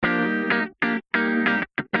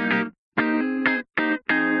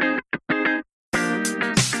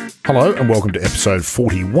Hello and welcome to episode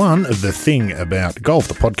 41 of The Thing About Golf,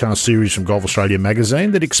 the podcast series from Golf Australia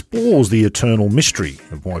magazine that explores the eternal mystery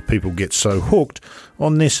of why people get so hooked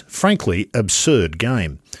on this, frankly, absurd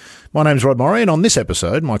game. My name's Rod Murray, and on this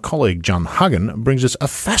episode, my colleague John Huggan brings us a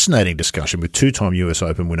fascinating discussion with two-time US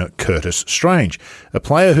Open winner Curtis Strange, a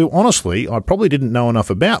player who, honestly, I probably didn't know enough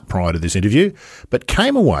about prior to this interview, but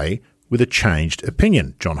came away with a changed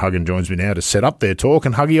opinion. John Huggan joins me now to set up their talk,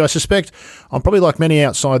 and Huggy, I suspect I'm probably like many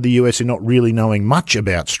outside the US in not really knowing much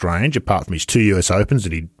about Strange, apart from his two US Opens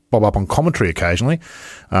that he'd bob up on commentary occasionally.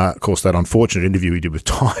 Of course, that unfortunate interview he did with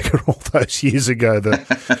Tiger all those years ago,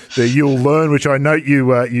 the You'll Learn, which I note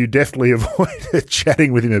you definitely avoided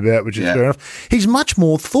chatting with him about, which is fair enough. He's much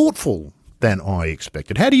more thoughtful than I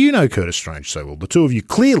expected. How do you know Curtis Strange so well? The two of you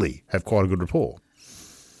clearly have quite a good rapport.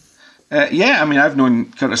 I've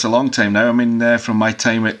known Curtis a long time now. From my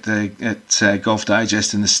time at Golf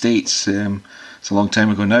Digest in the States. It's a long time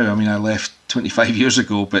ago now. I left 25 years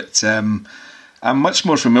ago, but I'm much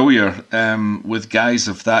more familiar with guys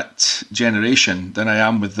of that generation than I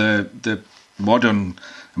am with the modern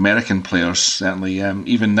American players, certainly.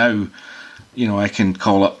 Even now, I can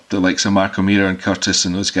call up the likes of Mark O'Meara and Curtis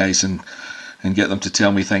and those guys and get them to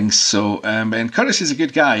tell me things. So, and Curtis is a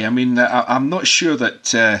good guy. I'm not sure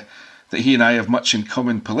that he and I have much in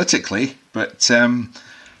common politically, but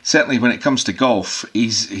certainly when it comes to golf,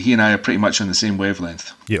 he and I are pretty much on the same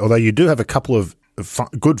wavelength. Yeah, although you do have a couple of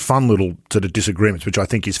good fun little sort of disagreements, which I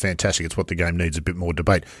think is fantastic. It's what the game needs, a bit more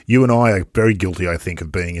debate. You and I are very guilty, I think,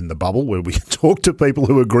 of being in the bubble where we talk to people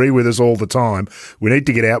who agree with us all the time. We need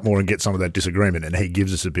to get out more and get some of that disagreement, and he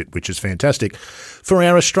gives us a bit, which is fantastic. For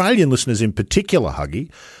our Australian listeners in particular,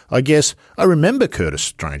 Huggy, I guess I remember Curtis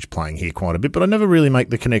Strange playing here quite a bit, but I never really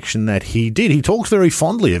make the connection that he did. He talks very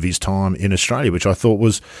fondly of his time in Australia, which I thought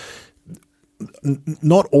was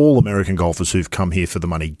not all American golfers who've come here for the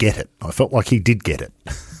money get it. I felt like he did get it.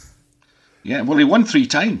 Yeah, well, he won 3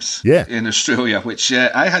 times in Australia, which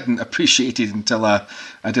I hadn't appreciated until I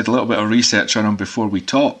did a little bit of research on him before we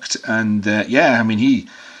talked. And I'm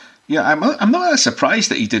not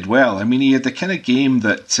surprised that he did well. He had the kind of game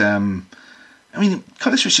that,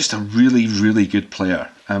 Curtis was just a really, really good player.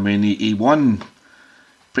 He won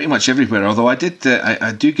pretty much everywhere, although I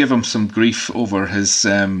do give him some grief over his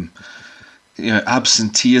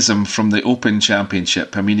absenteeism from the Open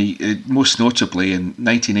Championship. He most notably in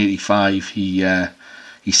 1985 he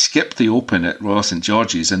skipped the Open at Royal St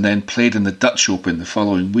George's and then played in the Dutch Open the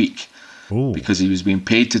following week. Ooh. Because he was being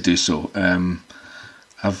paid to do so.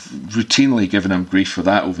 I've routinely given him grief for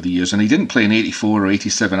that over the years, and he didn't play in 84 or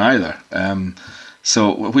 87 either. I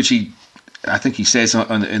think he says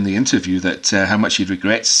in the interview that how much he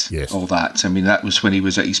regrets all that. That was when he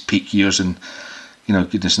was at his peak years, and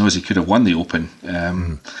goodness knows he could have won the Open.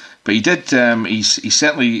 But he did. He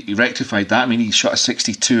certainly rectified that. He shot a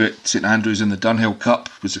 62 at St Andrews in the Dunhill Cup,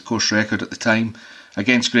 was the course record at the time,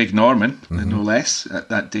 against Greg Norman, no less, at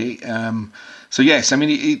that day.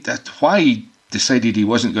 Why he decided he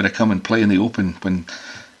wasn't going to come and play in the Open when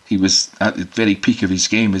he was at the very peak of his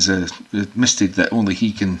game is a mystery that only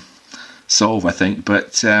he can solve, I think.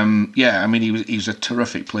 But he was a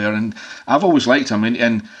terrific player, and I've always liked him.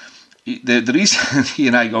 And the reason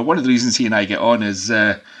one of the reasons he and I get on is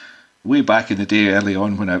way back in the day, early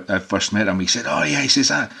on when I first met him, he said, "Oh yeah," he says,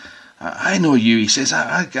 I know you. He says,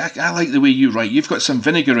 I like the way you write. You've got some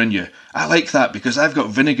vinegar in you. I like that because I've got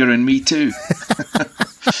vinegar in me too."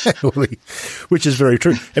 Which is very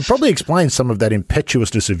true. It probably explains some of that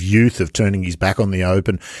impetuousness of youth, of turning his back on the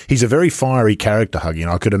Open. He's a very fiery character, Huggy, and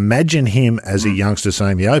I could imagine him as a youngster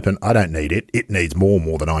saying, "The Open, I don't need it. It needs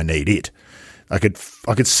more than I need it." I could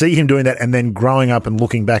see him doing that, and then growing up and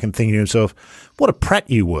looking back and thinking to himself, what a prat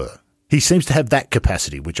you were. He seems to have that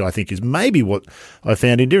capacity, which I think is maybe what I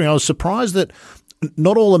found endearing. I was surprised that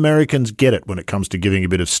not all Americans get it when it comes to giving a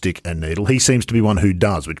bit of stick and needle. He seems to be one who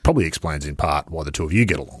does, which probably explains in part why the two of you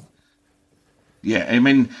get along. Yeah,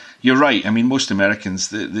 you're right. Most Americans,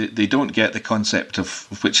 they don't get the concept of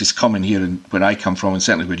which is common here and where I come from, and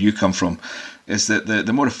certainly where you come from, is that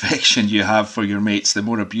the more affection you have for your mates, the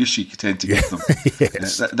more abuse you tend to give them.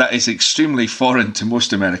 Yes. That is extremely foreign to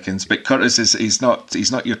most Americans, but Curtis he's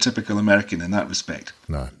not your typical American in that respect.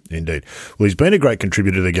 No, indeed. Well, he's been a great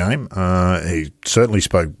contributor to the game. He certainly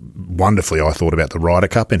spoke wonderfully, I thought, about the Ryder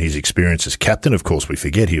Cup and his experience as captain. Of course, we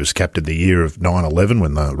forget he was captain the year of 9/11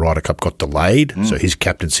 when the Ryder Cup got delayed. So his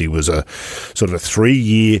captaincy was a sort of a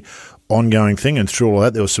 3-year ongoing thing, and through all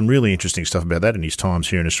that there was some really interesting stuff about that in his times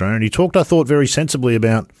here in Australia. And he talked, I thought, very sensibly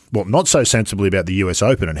about, well, not so sensibly about the US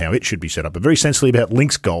Open and how it should be set up, but very sensibly about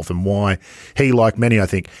links golf and why he, like many, I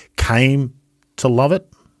think, came to love it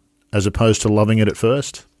as opposed to loving it at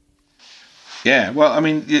first. Yeah, well, I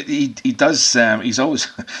mean, he does. He's always.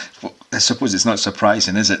 I suppose it's not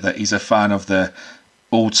surprising, is it, that he's a fan of the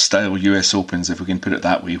old style US Opens, if we can put it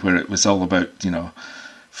that way, where it was all about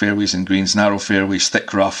fairways and greens, narrow fairways,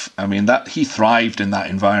 thick rough. I mean, that he thrived in that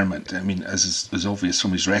environment. I mean, as is obvious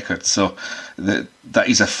from his record. So that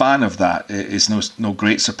he's a fan of that is no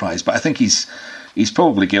great surprise. But I think he's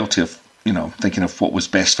probably guilty of thinking of what was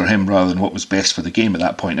best for him rather than what was best for the game at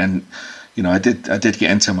that point. And I did get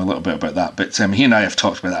into him a little bit about that, but he and I have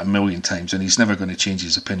talked about that a million times, and he's never going to change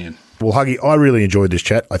his opinion. Well, Huggy, I really enjoyed this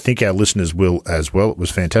chat. I think our listeners will as well. It was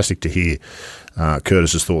fantastic to hear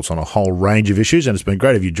Curtis's thoughts on a whole range of issues, and it's been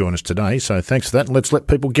great of you to join us today. So thanks for that, and let's let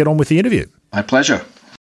people get on with the interview. My pleasure.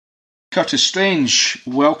 Curtis Strange,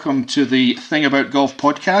 welcome to the Thing About Golf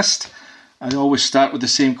podcast. I always start with the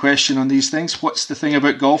same question on these things. What's the thing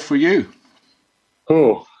about golf for you?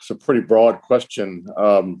 Oh, it's a pretty broad question.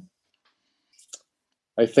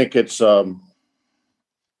 I think it's, kind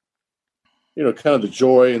of the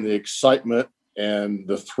joy and the excitement and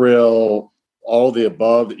the thrill, all the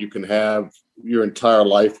above that you can have your entire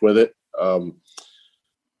life with it.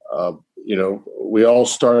 We all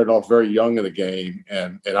started off very young in the game,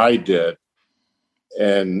 and I did,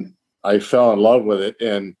 and I fell in love with it.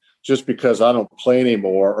 And just because I don't play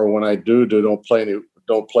anymore, or when I don't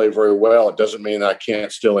play very well, it doesn't mean I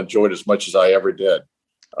can't still enjoy it as much as I ever did.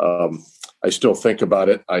 I still think about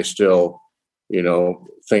it. I still,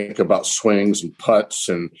 think about swings and putts,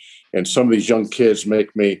 and some of these young kids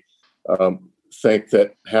make me think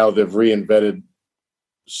that how they've reinvented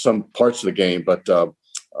some parts of the game. But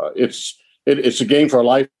it's a game for a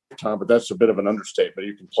lifetime. But that's a bit of an understatement.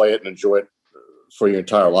 You can play it and enjoy it for your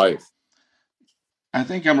entire life. I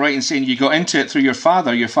think I'm right in saying you got into it through your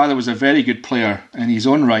father. Your father was a very good player in his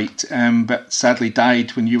own right, but sadly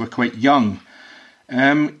died when you were quite young.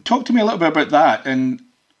 Talk to me a little bit about that, and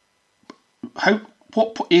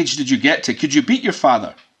what age did you get to? Could you beat your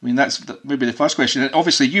father? I mean, that's maybe the first question. And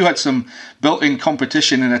obviously, you had some built-in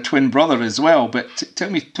competition and a twin brother as well. But talk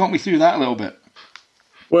me through that a little bit.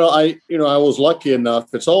 Well, I was lucky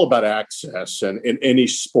enough. It's all about access, and in any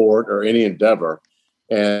sport or any endeavor.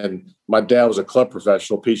 And my dad was a club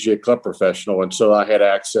professional, PGA club professional, and so I had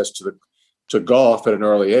access to golf at an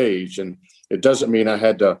early age. And it doesn't mean I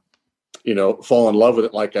had to fall in love with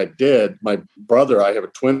it like I did. My brother, I have a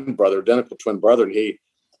twin brother, identical twin brother, and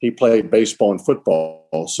he played baseball and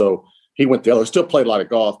football. So he went the other, still played a lot of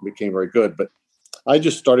golf and became very good. But I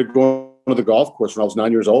just started going to the golf course when I was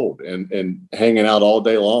 9 years old and hanging out all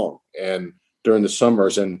day long and during the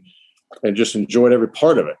summers and just enjoyed every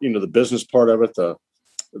part of it. The business part of it,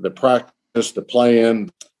 the practice, the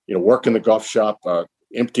play-in, working the golf shop,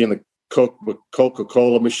 emptying the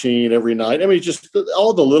Coca-Cola machine every night. I mean, just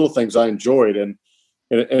all the little things I enjoyed, and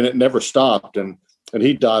it never stopped. And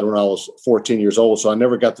he died when I was 14 years old, so I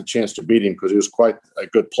never got the chance to beat him because he was quite a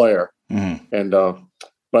good player. Mm-hmm. And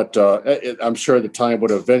but I'm sure the time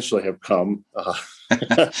would eventually have come,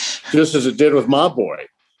 just as it did with my boy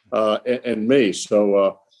and me.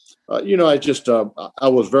 So I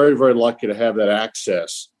was very, very lucky to have that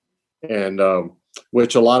access, and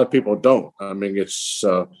which a lot of people don't. I mean, it's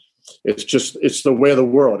the way of the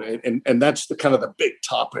world. And that's the kind of the big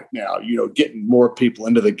topic now, getting more people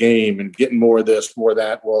into the game and getting more of this, more of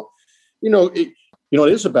that. Well, it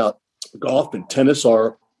is about golf and tennis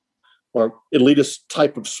are elitist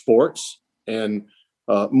type of sports, and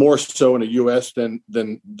more so in the U.S.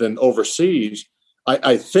 than overseas,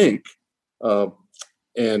 I think.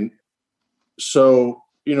 And so,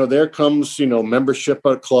 there comes, membership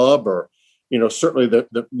at a club, or, certainly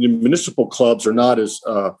the municipal clubs are not as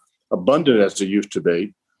abundant as they used to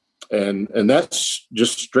be. And that's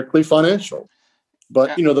just strictly financial.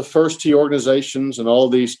 But, the first tee organizations and all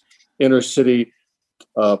these inner city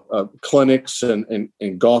clinics and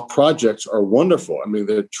golf projects are wonderful. I mean,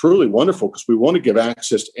 they're truly wonderful because we want to give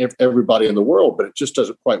access to everybody in the world, but it just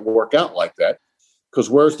doesn't quite work out like that, because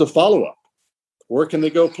where's the follow-up? Where can they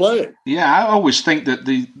go play? Yeah, I always think that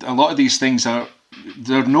a lot of these things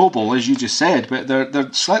they're noble, as you just said, but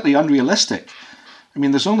they're slightly unrealistic. I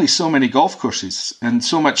mean, there's only so many golf courses and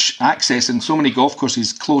so much access and so many golf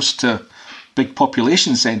courses close to big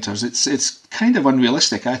population centres. It's kind of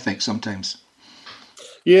unrealistic, I think, sometimes.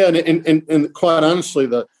 Yeah, and quite honestly,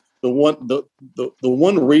 the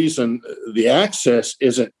one reason the access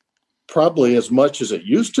isn't probably as much as it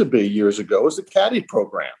used to be years ago is the caddy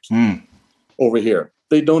programs over here.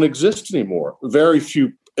 They don't exist anymore. Very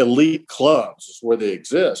few elite clubs is where they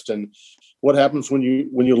exist. And what happens when you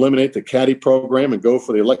eliminate the caddy program and go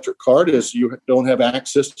for the electric cart is you don't have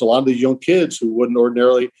access to a lot of these young kids who wouldn't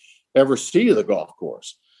ordinarily ever see the golf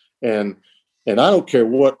course. And I don't care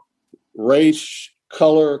what race,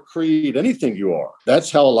 color, creed, anything you are.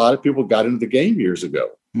 That's how a lot of people got into the game years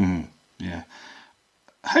ago. Mm, yeah.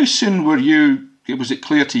 How soon was it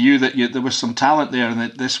clear to you that there was some talent there and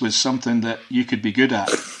that this was something that you could be good at?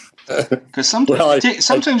 Because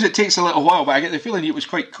sometimes it takes a little while, but I get the feeling it was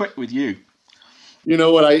quite quick with you. You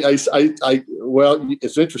know what? Well,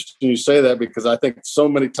 it's interesting you say that, because I think so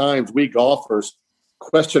many times we golfers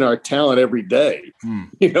question our talent every day.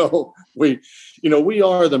 We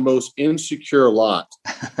are the most insecure lot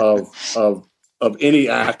of any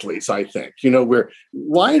athletes, I think.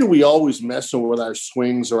 Why do we always messing with our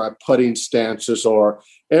swings or our putting stances, or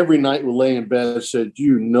every night we lay in bed and said,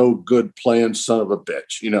 no good playing son of a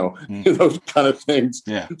bitch, those kind of things.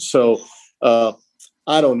 Yeah. So,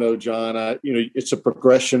 I don't know, John. It's a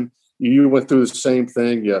progression. You went through the same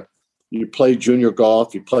thing. You play junior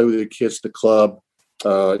golf. You play with your kids at the club.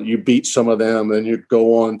 You beat some of them, and you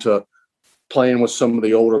go on to playing with some of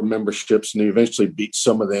the older memberships, and you eventually beat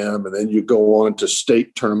some of them. And then you go on to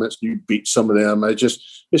state tournaments. And you beat some of them.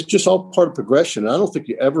 It's just all part of progression. And I don't think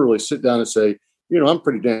you ever really sit down and say, I'm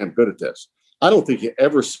pretty damn good at this. I don't think you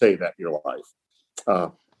ever say that in your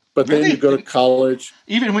life. But really? Then you go to college.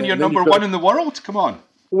 Even when you're number one in the world? Come on.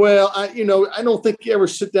 Well, I don't think you ever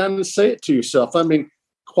sit down and say it to yourself. I mean,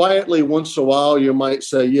 quietly once in a while, you might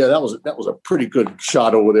say, yeah, that was a pretty good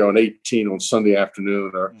shot over there on 18 on Sunday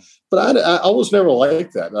afternoon. But I was never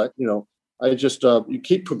like that. You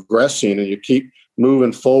keep progressing and you keep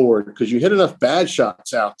moving forward, because you hit enough bad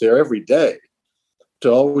shots out there every day to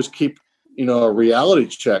always keep, a reality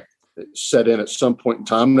check set in at some point in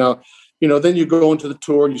time. Now, then you go into the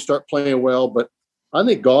tour and you start playing well. But I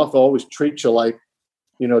think golf always treats you like,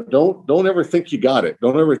 don't ever think you got it.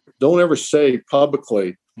 Don't ever say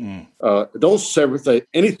publicly. Don't ever say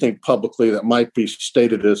anything publicly that might be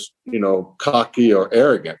stated as, cocky or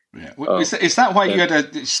arrogant. Yeah. Is that why you had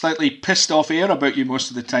a slightly pissed off air about you most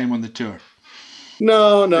of the time on the tour?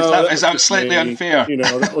 No. Is that slightly unfair?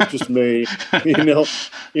 That was just me.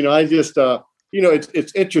 I just,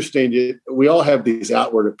 it's interesting. We all have these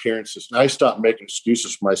outward appearances, and I stopped making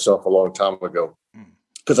excuses for myself a long time ago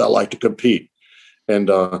because I like to compete,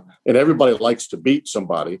 and everybody likes to beat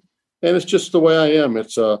somebody, and it's just the way I am.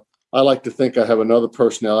 I like to think I have another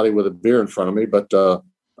personality with a beer in front of me, but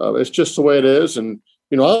it's just the way it is. And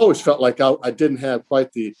I always felt like I didn't have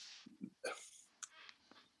quite the.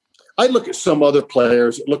 I look at some other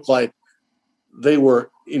players; it looked like they were,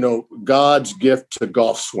 God's gift to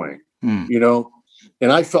golf swing.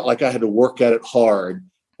 And I felt like I had to work at it hard.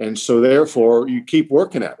 And so therefore you keep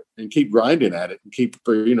working at it and keep grinding at it and keep,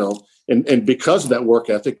 and because of that work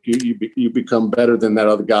ethic, you become better than that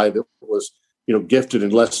other guy that was, gifted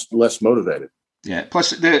and less motivated. Yeah.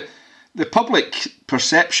 Plus the public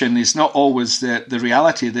perception is not always the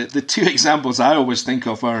reality. The two examples I always think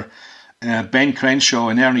of are Ben Crenshaw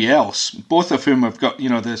and Ernie Els, both of whom have got,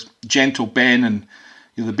 this gentle Ben and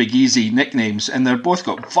the Big Easy nicknames, and they're both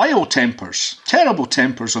got vile tempers, terrible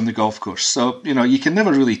tempers on the golf course. So, you can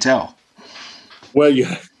never really tell. Well,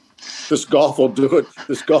 this golf will do it.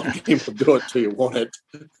 This golf game will do it till you want it.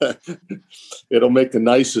 It'll make the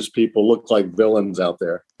nicest people look like villains out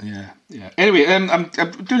there. Yeah. Anyway, I'm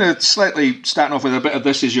doing starting off with a bit of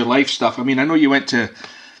This Is Your Life stuff. I mean, I know you went to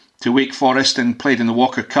Wake Forest and played in the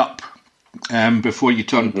Walker Cup before you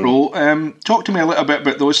turned pro. Talk to me a little bit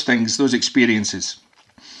about those things, those experiences.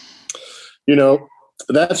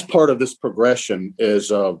 That's part of this progression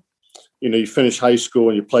is, you finish high school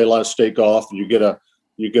and you play a lot of state golf, and you get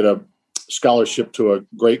a scholarship to a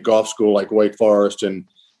great golf school like Wake Forest. And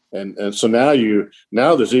so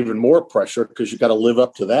now there's even more pressure because you got to live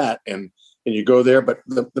up to that. And you go there. But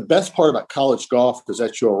the best part about college golf is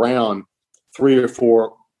that you're around 3 or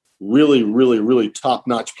 4 really, really, really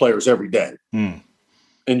top-notch players every day. And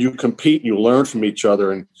you compete and you learn from each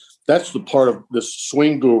other. And that's the part of this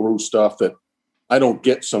swing guru stuff that I don't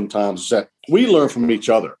get sometimes, is that we learn from each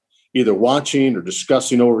other, either watching or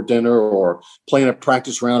discussing over dinner or playing a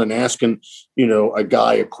practice round and asking, a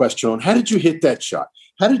guy a question on, how did you hit that shot?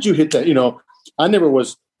 How did you hit that? I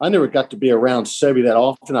never got to be around Sevy that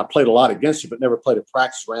often. I played a lot against him, but never played a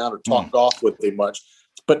practice round or talked golf with him much.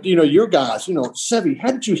 But, your guys, Sevy,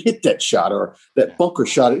 how did you hit that shot or that bunker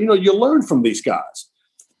shot? You learn from these guys.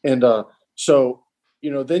 And so,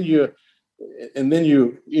 then you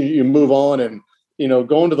move on, and,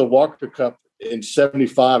 going to the Walker Cup in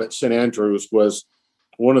 75 at St. Andrews was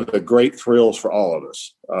one of the great thrills for all of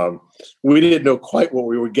us. We didn't know quite what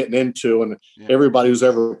we were getting into, and everybody who's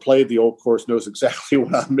ever played the old course knows exactly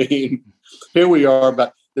what I mean. Here we are,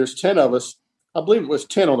 but there's 10 of us, I believe it was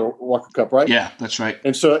 10 on the Walker Cup, right? Yeah, that's right.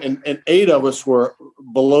 And so, and 8 of us were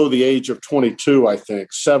below the age of 22, I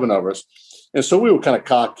think, 7 of us. And so we were kind of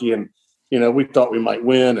cocky and, we thought we might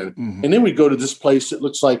win. And then we go to this place that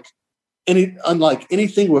looks like unlike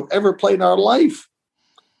anything we've ever played in our life.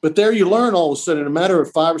 But there you learn all of a sudden, in a matter of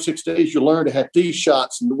 5 or 6 days, you learn to have these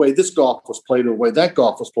shots and the way this golf was played and the way that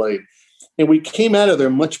golf was played. And we came out of there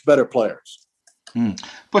much better players.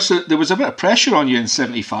 Plus, there was a bit of pressure on you in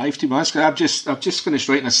 75, to be honest. I've just finished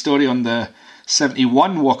writing a story on the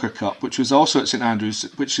 71 Walker Cup, which was also at St Andrews,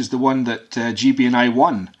 which is the one that GB and I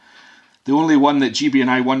won. The only one that GB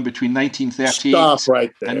and I won between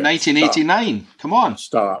 1938 and 1989. Stop. Come on.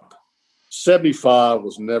 Stop. 75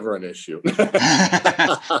 was never an issue. Well,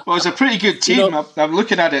 it was a pretty good team. I'm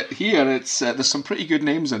looking at it here. It's there's some pretty good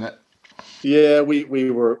names in it. Yeah,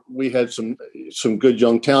 we had some good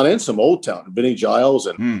young talent and some old talent. Vinnie Giles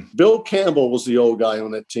and Bill Campbell was the old guy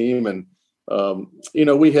on that team, and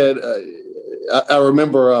we had. I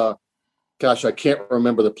remember. Gosh, I can't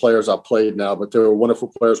remember the players I played now, but they were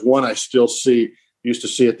wonderful players. One I still used to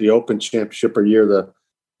see at the Open Championship a year.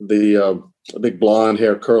 The big blonde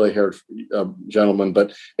hair, curly haired gentleman.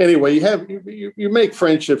 But anyway, you make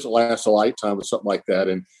friendships that last a lifetime or something like that.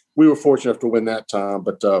 And we were fortunate enough to win that time,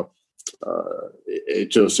 but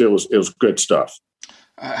it was good stuff.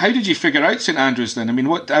 How did you figure out St Andrews then? I mean,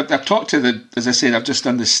 I've talked to as I said, I've just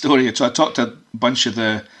done this story. So I talked to a bunch of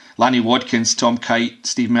the Lanny Wadkins, Tom Kite,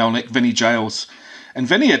 Steve Melnick, Vinnie Giles, and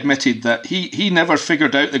Vinnie admitted that he never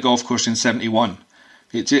figured out the golf course in 71.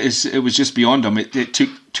 It was just beyond him. It took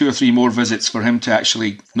 2 or 3 more visits for him to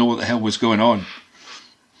actually know what the hell was going on.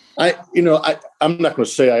 I'm not going to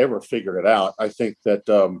say I ever figured it out. I think that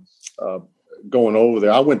going over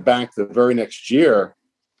there, I went back the very next year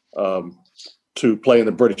to play in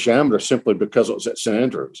the British Amateur simply because it was at St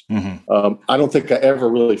Andrews. I don't think I ever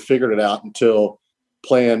really figured it out until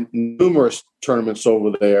playing numerous tournaments over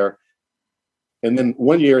there, and then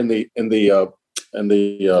one year in the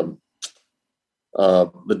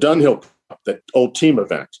Dunhill Cup, that old team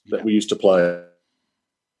event that we used to play,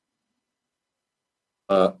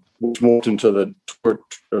 which morphed into the tour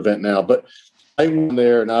event now. But I went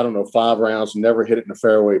there, and I don't know, 5 rounds, never hit it in a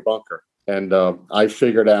fairway bunker. And I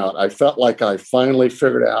felt like I finally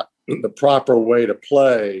figured out the proper way to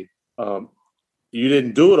play. You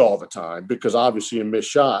didn't do it all the time because obviously you miss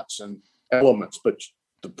shots and elements, but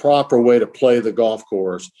the proper way to play the golf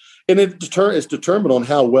course. And it's determined on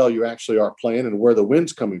how well you actually are playing and where the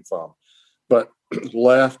wind's coming from. But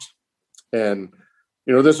left, and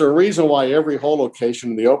there's a reason why every hole location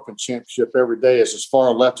in the Open Championship every day is as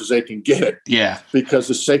far left as they can get it. Yeah. Because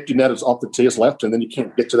the safety net is off the tee is left, and then you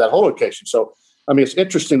can't get to that hole location. So, I mean, it's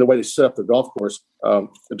interesting the way they set up the golf course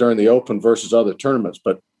during the Open versus other tournaments.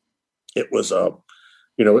 But it was my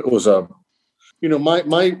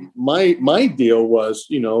deal was,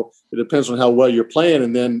 it depends on how well you're playing,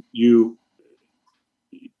 and then you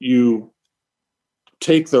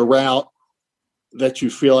take the route that you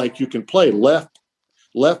feel like you can play. Left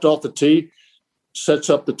off the tee sets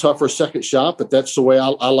up the tougher second shot, but that's the way I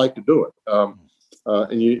like to do it.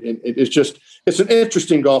 It's an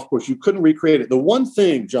interesting golf course. You couldn't recreate it. The one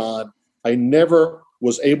thing, John, I never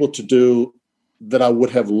was able to do that I would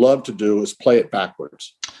have loved to do is play it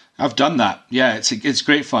backwards. I've done that. Yeah, it's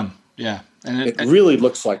great fun. Yeah, and it really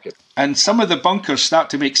looks like it. And some of the bunkers start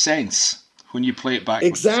to make sense when you play it backwards.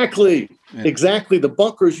 Exactly. Yeah. Exactly. The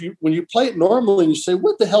bunkers, when you play it normally, and you say,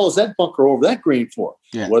 "What the hell is that bunker over that green for?"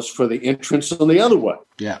 Yeah. What's for the entrance on the other way.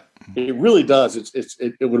 Yeah. It really does.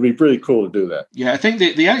 It would be pretty cool to do that. Yeah, I think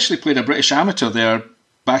they actually played a British Amateur there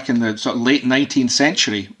back in the sort of late 19th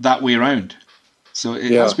century that way around. So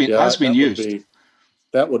it has been used.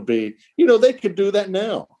 That would be, they could do that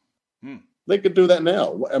now. They could do that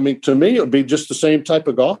now. I mean, to me, it would be just the same type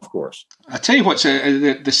of golf course. I tell you what's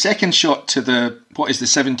the second shot to the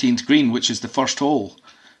 17th green, which is the first hole,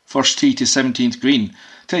 first tee to 17th green.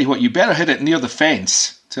 I tell you what, you better hit it near the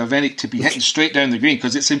fence to be hitting straight down the green,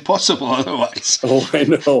 because it's impossible otherwise. Oh, I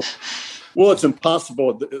know. Well, it's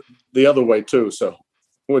impossible the other way too. So,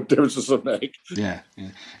 what difference does it make? Yeah.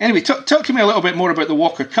 Anyway, talk to me a little bit more about the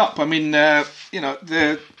Walker Cup. I mean,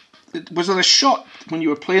 was there a shot when you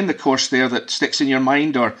were playing the course there that sticks in your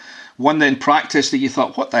mind, or one that in practice that you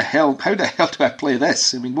thought, what the hell? How the hell do I play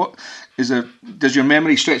this? I mean, does your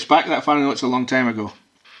memory stretch back that far? I know it's a long time ago.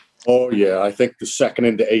 Oh yeah, I think the second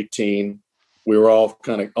into 18, we were all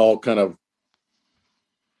kind of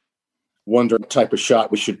wondering what type of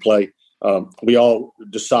shot we should play. We all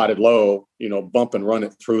decided low, bump and run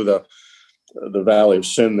it through the Valley of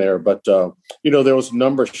Sin there. But there was a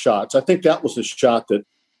number of shots. I think that was the shot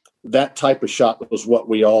that type of shot was what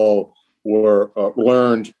we all were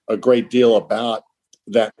learned a great deal about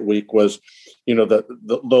that week was, the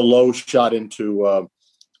low shot into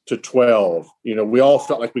to 12. We all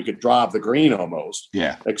felt like we could drive the green almost,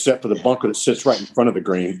 except for the bunker that sits right in front of the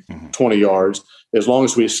green, 20 yards. As long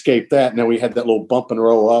as we escaped that, and then we had that little bump and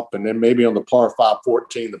roll up, and then maybe on the par 5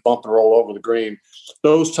 14, the bump and roll over the green.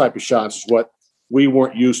 Those type of shots is what we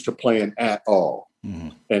weren't used to playing at all,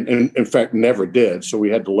 and in fact never did. So we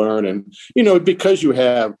had to learn, and because you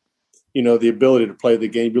have the ability to play the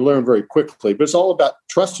game, you learn very quickly. But it's all about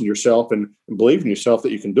trusting yourself and believing yourself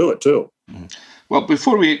that you can do it too. Well,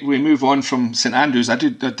 before we move on from St Andrews, I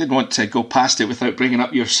did want to go past it without bringing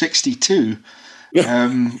up your 62 in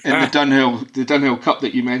the Dunhill Cup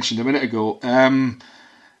that you mentioned a minute ago.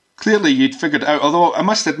 Clearly, you'd figured it out. Although I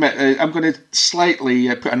must admit, I'm going to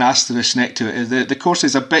slightly put an asterisk next to it. The course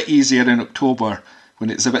is a bit easier in October when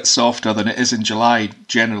it's a bit softer than it is in July,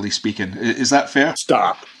 generally speaking. Is that fair?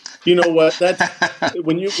 Stop. You know what? That's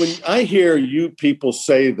when I hear you people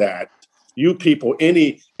say that. You people,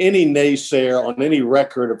 any naysayer on any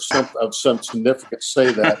record of some significance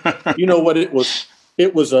say that. You know what it was?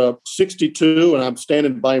 It was a 62, and I'm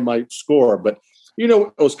standing by my score. But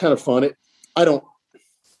it was kind of fun.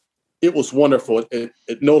 It was wonderful. It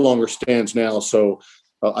no longer stands now, so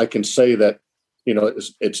I can say that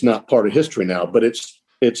it's not part of history now. But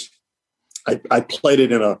I played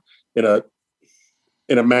it in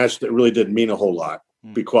a match that really didn't mean a whole lot.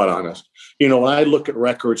 Be quite honest. When I look at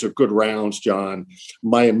records of good rounds, John,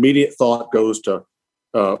 my immediate thought goes to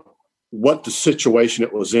what the situation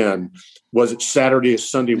it was in. Was it Saturday or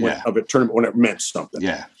Sunday of a tournament when it meant something?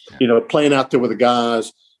 Yeah. Playing out there with the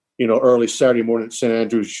guys, early Saturday morning at St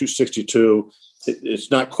Andrews, shoot 62. It's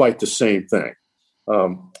not quite the same thing.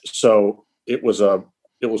 So it was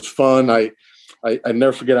fun. I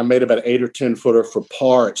never forget. I made about an 8 or 10 footer for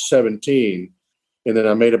par at 17. And then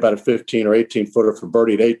I made about a 15 or 18 footer for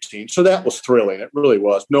birdie at 18. So that was thrilling. It really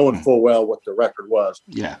was, knowing full well what the record was.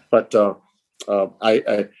 Yeah. But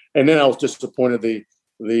and then I was disappointed.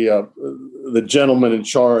 The gentleman in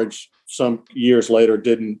charge some years later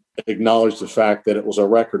didn't acknowledge the fact that it was a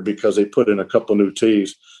record because they put in a couple new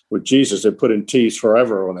tees. With Jesus, they put in tees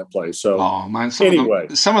forever on that place. So,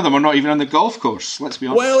 some of them are not even on the golf course. Let's be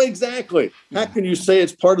honest. Well, exactly. How can you say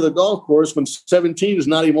it's part of the golf course when 17 is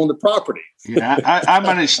not even on the property? Yeah, I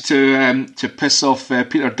managed to piss off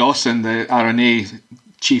Peter Dawson, the RNA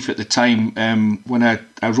chief at the time, when I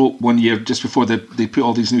wrote one year just before they put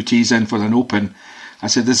all these new tees in for an Open. I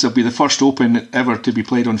said, this will be the first Open ever to be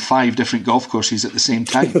played on 5 different golf courses at the same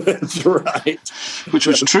time. That's right. Which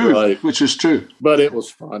was true. Right. Which was true. But it was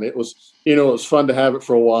fun. It was, it was fun to have it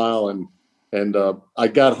for a while. And I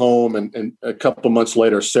got home, and a couple of months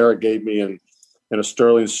later, Sarah gave me in a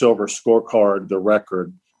sterling silver scorecard the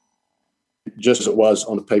record, just as it was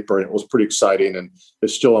on the paper. And it was pretty exciting, and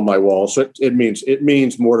it's still on my wall. So it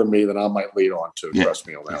means more to me than I might lead on to. Yeah. Trust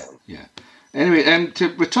me on that one. Yeah. Anyway, and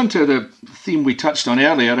to return to the theme we touched on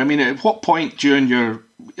earlier, I mean, at what point during your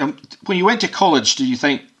when you went to college, do you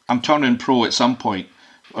think I'm turning pro at some point,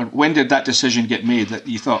 or when did that decision get made that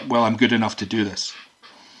you thought, well, I'm good enough to do this?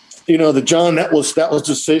 John, that was the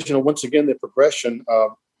decision. Once again, the progression.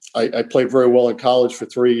 I played very well in college for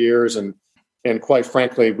 3 years, and quite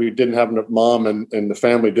frankly, we didn't have enough. Mom and the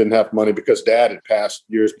family didn't have money because Dad had passed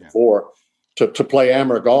years before to play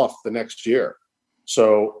amateur golf the next year.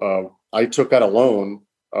 So I took out a loan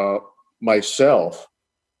myself,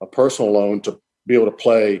 a personal loan, to be able to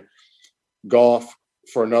play golf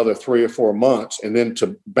for another 3 or 4 months, and then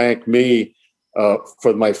to bank me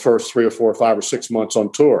for my first 3 or 4 or 5 or 6 months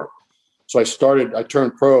on tour. So I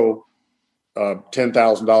turned pro,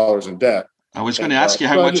 $10,000 in debt. I was going to ask you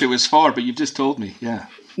how much it was for, but you've just told me. Yeah.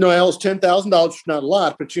 No, it was $10,000. Not a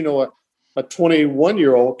lot, but a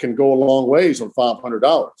 21-year-old can go a long ways on $500.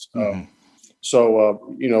 Mm-hmm.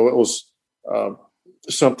 So it was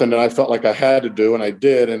something that I felt like I had to do, and I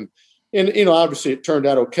did. And obviously it turned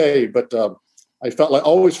out okay, but I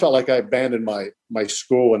always felt like I abandoned my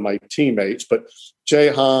school and my teammates. But Jay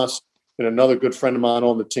Haas and another good friend of mine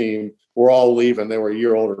on the team were all leaving. They were a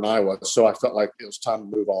year older than I was, so I felt like it was time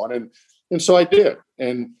to move on, and so I did.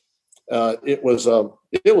 And it was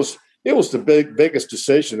the biggest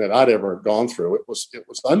decision that I'd ever gone through. It was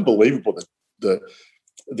unbelievable,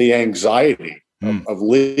 the anxiety of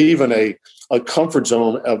leaving a comfort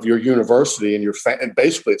zone of your university and and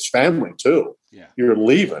basically it's family too. Yeah. You're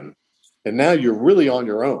leaving, and now you're really on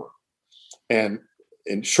your own. And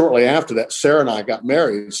shortly after that, Sarah and I got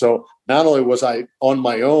married. So not only was I on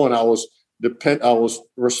my own, I was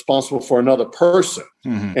responsible for another person.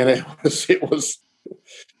 Mm-hmm. And it was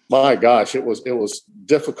my gosh, it was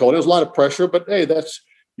difficult. It was a lot of pressure, but hey,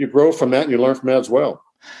 you grow from that and you learn from that as well.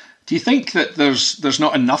 Do you think that there's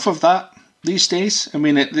not enough of that these days? I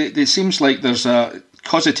mean, it seems like there's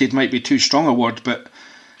cosseted might be too strong a word, but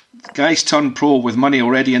guys turn pro with money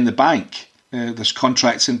already in the bank. There's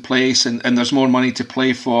contracts in place and there's more money to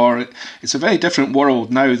play for. It's a very different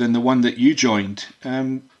world now than the one that you joined.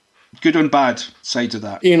 Good and bad sides of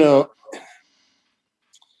that.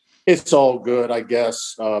 It's all good, I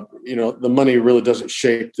guess. The money really doesn't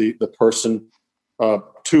shape the person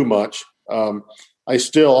too much. I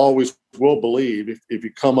still always will believe if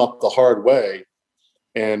you come up the hard way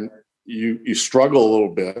and you struggle a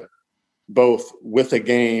little bit, both with a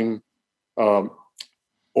game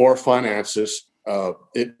or finances,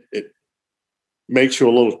 it makes you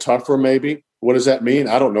a little tougher maybe. What does that mean?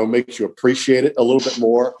 I don't know. It makes you appreciate it a little bit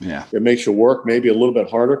more. Yeah. It makes you work maybe a little bit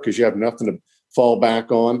harder because you have nothing to fall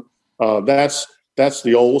back on. That's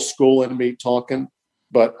the old school in me talking,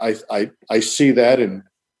 but I see that in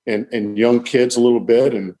young kids a little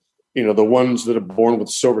bit, and the ones that are born with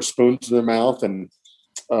silver spoons in their mouth, and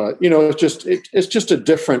it's just a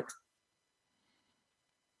different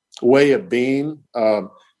way of being, and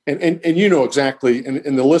exactly,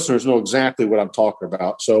 and the listeners know exactly what I'm talking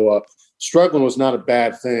about. So struggling was not a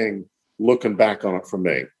bad thing looking back on it for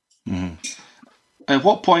me. Mm-hmm. At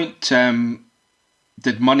what point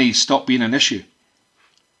did money stop being an issue?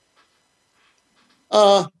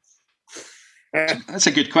 That's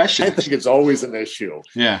a good question. I think it's always an issue.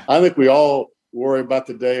 Yeah, I think we all worry about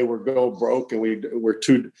the day we go broke and we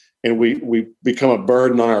become a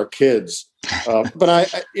burden on our kids.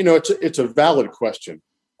 But it's a valid question.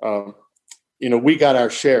 We got our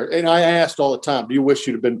share, and I asked all the time, "Do you wish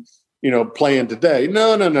you'd have been, playing today?"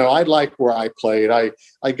 No. I like where I played. I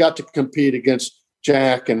got to compete against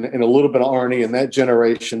Jack and a little bit of Arnie and that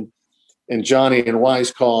generation, and Johnny and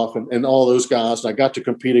Weiskopf and all those guys. And I got to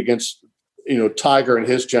compete against Tiger and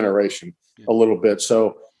his generation a little bit.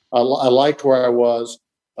 So I liked where I was.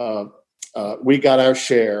 We got our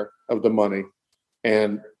share of the money,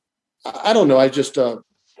 and I don't know. I just, after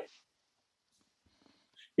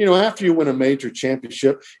you win a major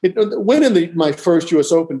championship, winning my first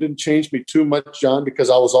U.S. Open didn't change me too much, John, because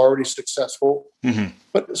I was already successful. Mm-hmm.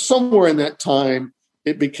 But somewhere in that time,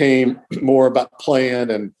 it became more about playing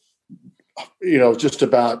and, just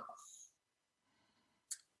about,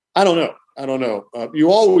 I don't know.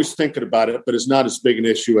 You always thinking about it, but it's not as big an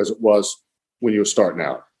issue as it was when you were starting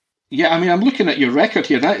out. Yeah, I mean, I'm looking at your record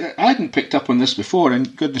here. I hadn't picked up on this before,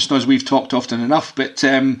 and goodness knows we've talked often enough, but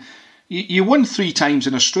you won 3 times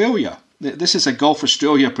in Australia. This is a Golf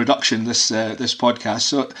Australia production, this podcast,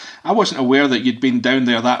 so I wasn't aware that you'd been down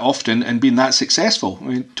there that often and been that successful. I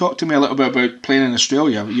mean, talk to me a little bit about playing in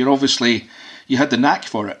Australia. You had the knack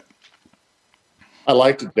for it. I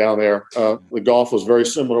liked it down there. The golf was very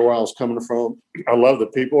similar to where I was coming from. I love the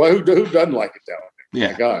people. Who doesn't like it down there?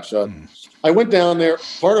 Yeah. My gosh. I went down there.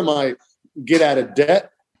 Part of my get out of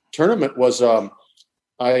debt tournament was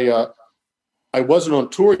I wasn't on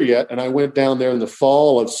tour yet, and I went down there in the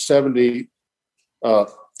fall of 76,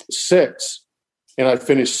 and I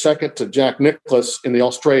finished second to Jack Nicklaus in the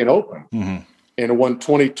Australian Open, mm-hmm. and won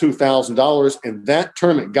 $22,000. And that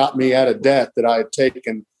tournament got me out of debt that I had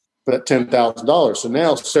taken for that $10,000. So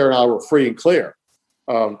now Sarah and I were free and clear.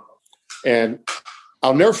 And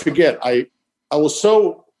I'll never forget, I hit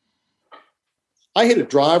a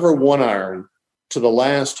driver 1-iron to the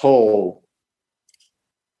last hole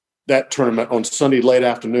that tournament on Sunday late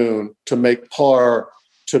afternoon to make par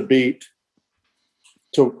to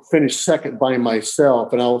finish second by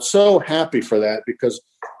myself. And I was so happy for that because,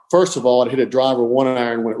 first of all, I hit a driver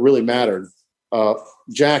 1-iron when it really mattered.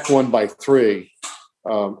 Jack won by 3.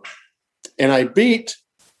 And I beat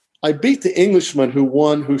the Englishman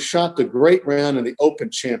who shot the great round in the Open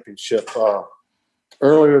Championship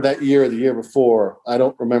earlier that year or the year before. I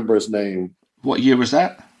don't remember his name. What year was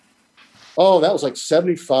that? Oh, that was like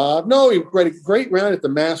 75. No, he had a great round at the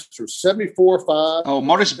Masters, 74-5. Oh,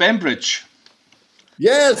 Maurice Bembridge.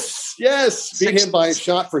 Yes. Beat him by a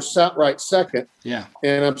shot for outright second. Yeah.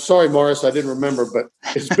 And I'm sorry, Morris, I didn't remember, but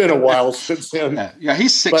it's been a while since then. Yeah,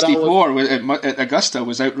 he's 64 at Augusta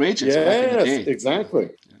was outrageous. Yes,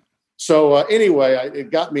 exactly. Yeah. So anyway, it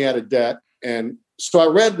got me out of debt. And so I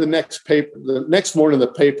read the next morning in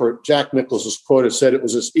the paper, Jack Nicklaus was quoted, said it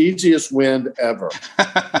was his easiest win ever.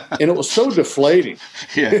 And it was so deflating.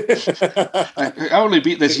 Yeah. I only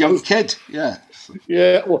beat this young kid. Yeah.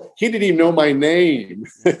 Yeah, well, he didn't even know my name.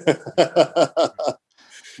 But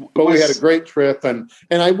we had a great trip, and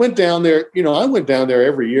I went down there. I went down there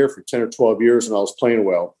every year for 10 or 12 years, and I was playing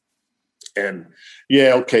well. And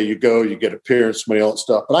yeah, okay, you go, you get appearance money, all that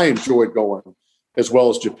stuff. But I enjoyed going as well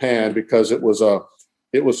as Japan because it was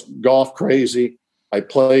it was golf crazy. I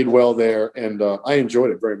played well there, and I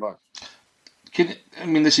enjoyed it very much.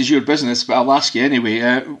 This is your business, but I'll ask you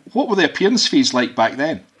anyway. What were the appearance fees like back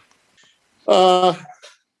then?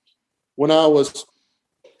 When I was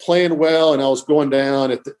playing well and I was going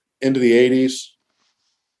down at the end of the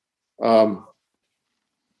 80s,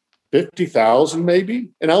 50,000 maybe.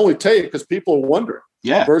 And I only tell you because people are wondering.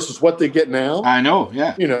 Yeah. Versus what they get now. I know,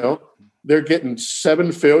 yeah. They're getting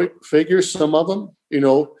 7 figures, some of them,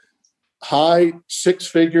 high 6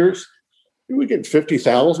 figures. We're getting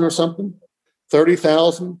 50,000 or something,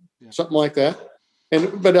 30,000, something like that.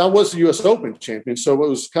 But I was the U.S. Open champion, so it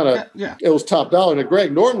was kind of it was top dollar. And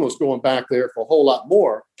Greg Norton was going back there for a whole lot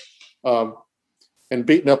more, and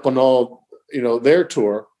beating up on all their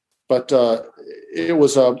tour. But it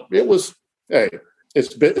was hey,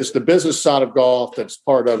 it's the business side of golf that's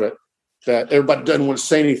part of it that everybody doesn't want to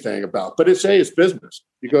say anything about. But it's business.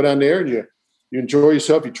 You go down there and you enjoy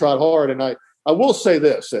yourself. You try hard, and I will say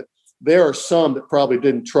this that. There are some that probably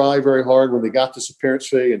didn't try very hard when they got this appearance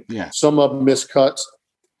fee, and some of them missed cuts.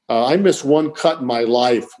 I missed one cut in my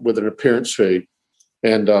life with an appearance fee,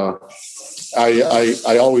 and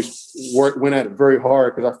I always went at it very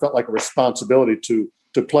hard because I felt like a responsibility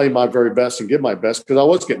to play my very best and give my best because I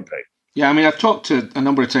was getting paid. Yeah, I've talked to a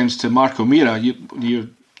number of times to Mark O'Meara, your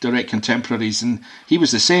direct contemporaries, and he was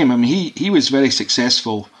the same. He was very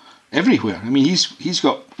successful everywhere. He's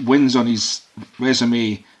got wins on his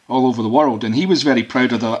resume all over the world, and he was very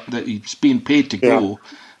proud of that he's being paid to go,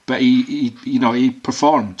 but he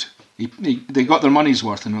performed. They got their money's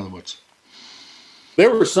worth, in other words.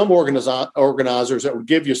 There were some organizers that would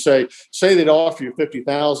give you say they'd offer you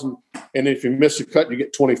 50,000, and if you miss a cut, you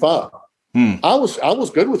get 25. I was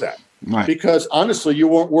good with that, right? Because honestly, you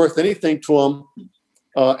weren't worth anything to them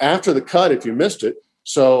after the cut if you missed it.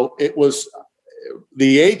 So it was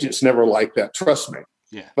the agents never liked that. Trust me.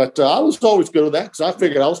 Yeah, but I was always good with that because I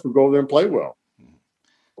figured I was going to go over there and play well.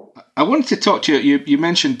 I wanted to talk to you. You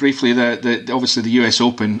mentioned briefly the obviously the U.S.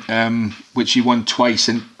 Open, which you won twice,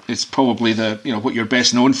 and it's probably what you're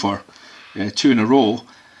best known for, 2 in a row.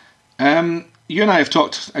 You and I have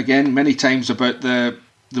talked again many times about the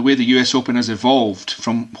way the U.S. Open has evolved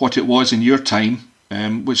from what it was in your time,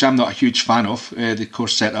 which I'm not a huge fan of, the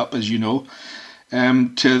course setup, as you know,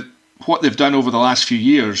 to what they've done over the last few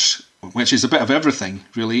years, which is a bit of everything,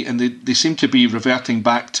 really, and they seem to be reverting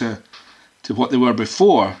back to what they were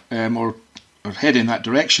before, or head in that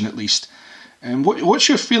direction at least. What's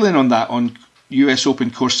your feeling on that, on US Open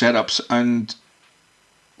course setups, and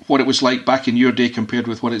what it was like back in your day compared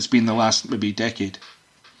with what it's been the last maybe decade?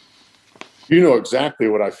 You know exactly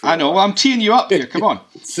what I feel. I know. Well, I'm teeing you up here. Come on.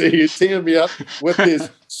 See, you're teeing me up with this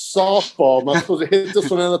softball. Am I supposed to hit this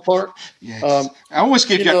one out of the park? Yes. I almost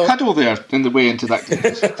gave you a cuddle there in the way into that game.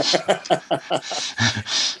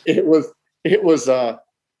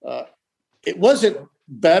 It wasn't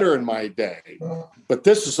better in my day, but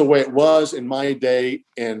this is the way it was in my day.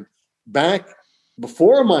 And back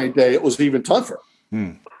before my day, it was even tougher.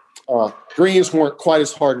 Greens weren't quite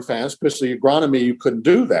as hard and fast, especially agronomy. You couldn't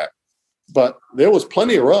do that. But there was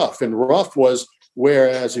plenty of rough, and rough was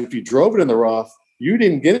whereas if you drove it in the rough, you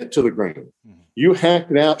didn't get it to the green. You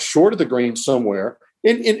hacked it out short of the green somewhere.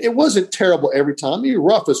 And it wasn't terrible every time.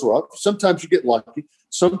 Rough is rough. Sometimes you get lucky.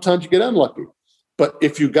 Sometimes you get unlucky. But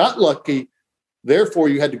if you got lucky, therefore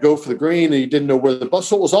you had to go for the green and you didn't know where the bus.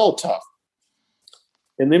 So it was all tough.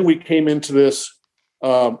 And then we came into this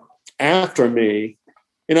after me.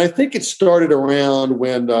 And I think it started around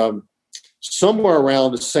when somewhere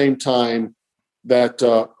around the same time that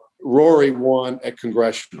Rory won at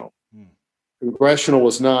Congressional. Congressional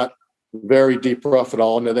was not very deep rough at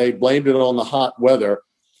all. Now, they blamed it on the hot weather,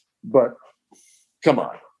 but come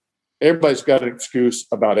on. Everybody's got an excuse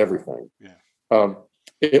about everything. Yeah.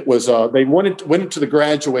 It was they went into the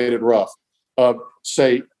graduated rough,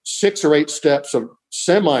 say 6 or 8 steps of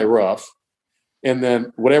semi-rough, and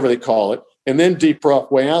then whatever they call it, and then deep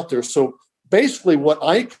rough way out there. So basically what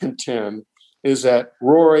I contend is that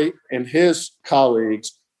Rory and his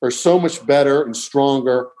colleagues are so much better and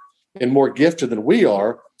stronger and more gifted than we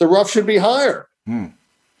are. The rough should be higher.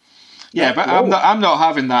 Yeah, but I'm not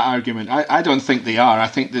having that argument. I don't think they are. I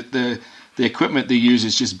think that the equipment they use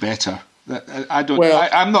is just better.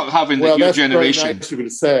 I'm not having your generation. Very nice of you to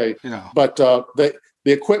say, but the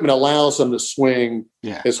equipment allows them to swing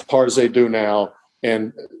as hard as they do now,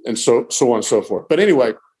 and so on and so forth. But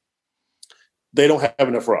anyway, they don't have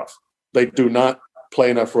enough rough. They do not play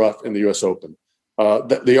enough rough in the U.S. Open.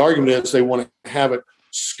 The argument is they want to have it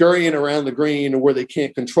scurrying around the green where they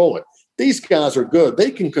can't control it. These guys are good.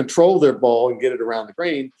 They can control their ball and get it around the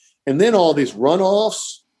green. And then all these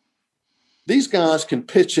runoffs, these guys can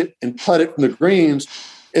pitch it and putt it from the greens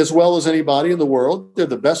as well as anybody in the world. They're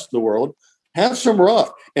the best in the world. Have some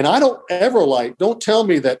rough. And I don't ever don't tell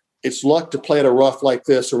me that it's luck to play at a rough like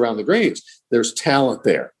this around the greens. There's talent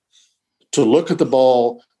there to look at the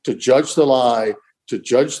ball, to judge the lie, to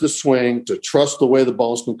judge the swing, to trust the way the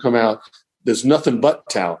ball's going to come out. There's nothing but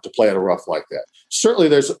talent to play at a rough like that. Certainly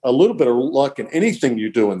there's a little bit of luck in anything you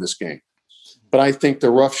do in this game. But I think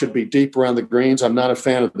the rough should be deep around the greens. I'm not a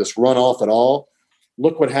fan of this runoff at all.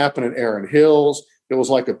 Look what happened at Erin Hills. It was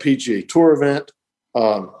like a PGA Tour event.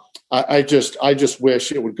 I just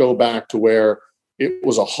wish it would go back to where it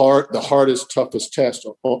was the hardest, toughest test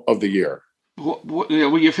of the year. Well,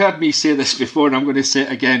 you've heard me say this before, and I'm going to say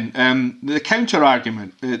it again. The counter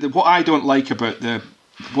argument, what I don't like about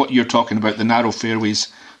what you're talking about, the narrow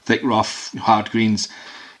fairways, thick rough, hard greens,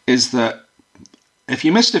 is that if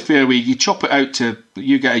you miss the fairway, you chop it out to,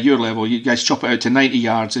 you get at your level, you guys chop it out to 90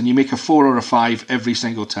 yards, and you make a 4 or a 5 every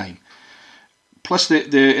single time. Plus,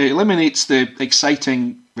 it eliminates the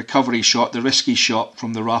exciting recovery shot, the risky shot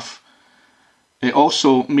from the rough. It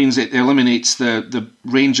also means it eliminates the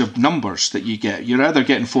range of numbers that you get. You're either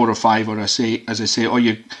getting 4 or 5, or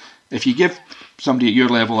if you give somebody at your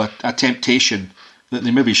level a temptation that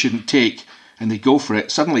they maybe shouldn't take, and they go for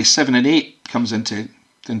it, suddenly 7 and 8 comes into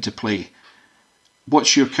play.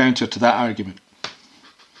 What's your counter to that argument?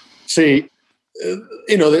 See,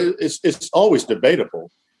 it's always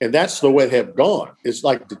debatable. And that's the way they have gone. It's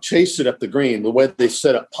like to chase it up the green, the way they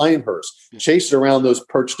set up Pinehurst, chase it around those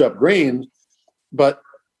perched up greens. But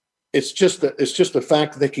it's just the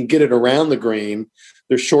fact that they can get it around the green.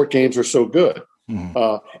 Their short games are so good.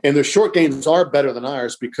 Mm-hmm. And their short games are better than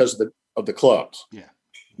ours because of the clubs. Yeah.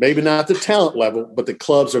 Maybe not the talent level, but the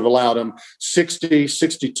clubs have allowed them 60,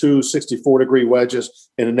 62, 64 degree wedges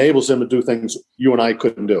and enables them to do things you and I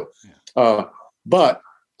couldn't do. Yeah. But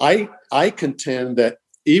I contend that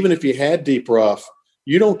even if you had deep rough,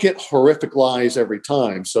 you don't get horrific lies every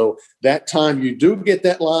time. So that time you do get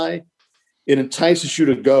that lie, it entices you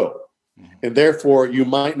to go. And therefore, you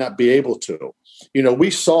might not be able to. We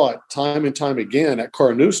saw it time and time again at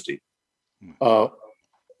Carnoustie,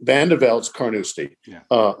 Vanderveld's Carnoustie,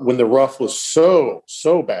 when the rough was so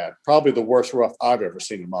bad, probably the worst rough I've ever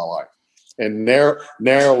seen in my life, and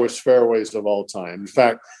narrowest fairways of all time. In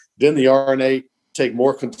fact, didn't the R&A take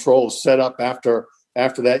more control of setup after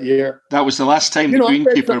that year? That was the last time the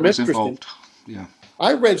greenkeeper was involved. Yeah,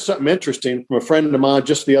 I read something interesting from a friend of mine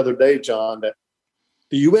just the other day, John, that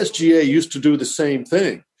the USGA used to do the same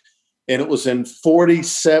thing. And it was in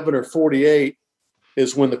 47 or 48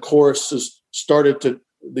 is when the courses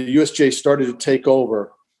the USGA started to take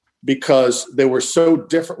over because they were so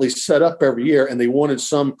differently set up every year and they wanted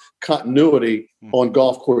some continuity on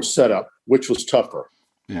golf course setup, which was tougher.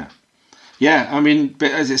 Yeah. Yeah, I mean,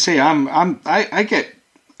 but as I say, I get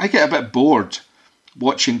a bit bored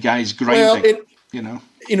watching guys grinding. Well,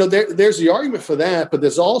 there's the argument for that, but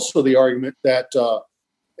there's also the argument that,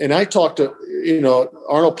 and I talked to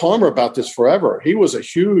Arnold Palmer about this forever. He was a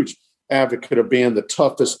huge advocate of being the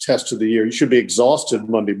toughest test of the year. You should be exhausted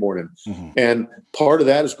Monday morning, and part of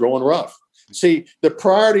that is growing rough. See, the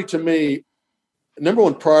priority to me, number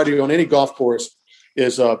one priority on any golf course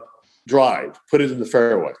is drive, put it in the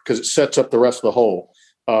fairway because it sets up the rest of the hole.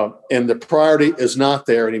 And the priority is not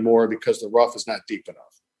there anymore because the rough is not deep enough.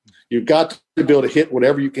 You've got to be able to hit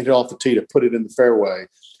whatever you can hit off the tee to put it in the fairway.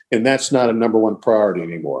 And that's not a number one priority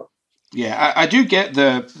anymore. Yeah, I do get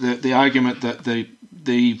the argument that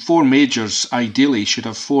the 4 majors ideally should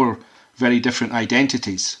have 4 very different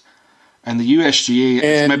identities. And the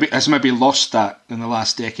USGA has maybe lost that in the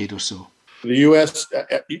last decade or so. The U.S.,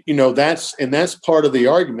 that's part of the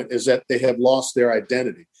argument is that they have lost their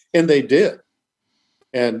identity, and they did.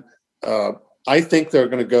 And I think they're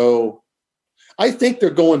going to go. I think they're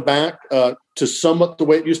going back to somewhat the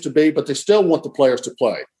way it used to be, but they still want the players to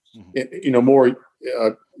play. More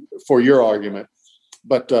for your argument.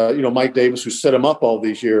 But Mike Davis, who set him up all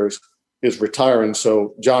these years, is retiring.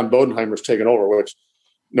 So John Bodenheimer's taken over, which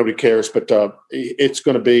nobody cares. But it's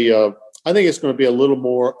going to be. I think it's going to be a little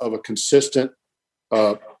more of a consistent,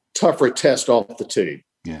 tougher test off the tee.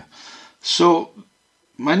 Yeah. So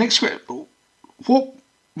my next question, what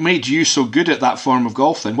made you so good at that form of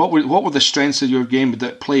golf then? What were the strengths of your game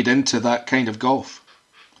that played into that kind of golf?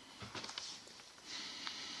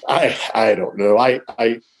 I don't know.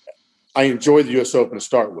 I enjoyed the U.S. Open to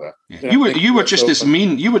start with. Yeah. You were just as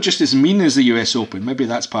mean. You were just as mean as the U.S. Open. Maybe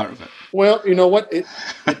that's part of it. Well, you know what?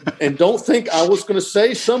 And don't think I was going to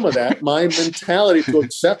say some of that. My mentality to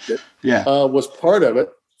accept it was part of it.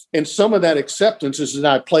 And some of that acceptance is that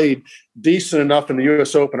I played decent enough in the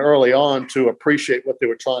U.S. Open early on to appreciate what they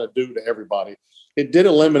were trying to do to everybody. It did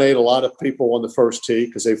eliminate a lot of people on the first tee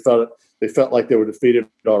because they felt like they were defeated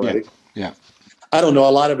already. Yeah. I don't know.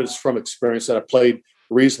 A lot of it is from experience that I played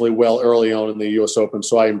reasonably well early on in the U.S. Open,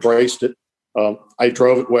 so I embraced it. I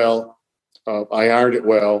drove it well. I ironed it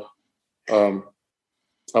well. I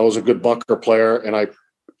was a good bunker player, and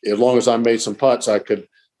as long as I made some putts, I could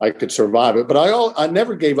survive it. But I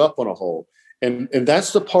never gave up on a hole, and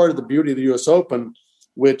that's the part of the beauty of the U.S. Open,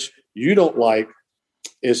 which you don't like,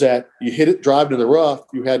 is that you hit it driving in the rough.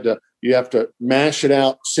 You have to mash it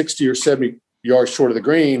out 60 or 70 yards short of the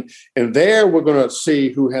green, and there we're going to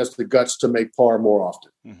see who has the guts to make par more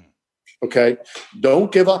often. Mm-hmm. Okay,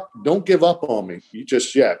 don't give up. Don't give up on me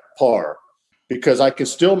just yet, par, because I can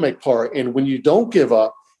still make par. And when you don't give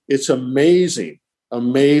up, it's amazing how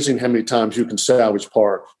many times you can salvage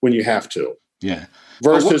par when you have to. Yeah.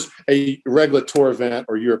 Versus a regular tour event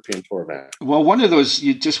or European tour event. Well, one of those,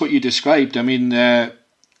 just what you described. I mean, I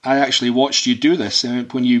actually watched you do this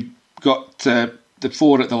when you got the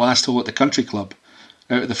 4 at the last hole at the country club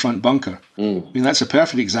out of the front bunker. I mean, that's a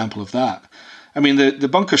perfect example of that. I mean, the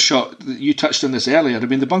bunker shot, you touched on this earlier. I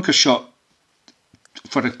mean, the bunker shot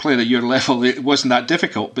for a player at your level, it wasn't that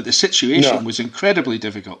difficult, but the situation was incredibly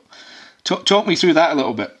difficult. Talk me through that a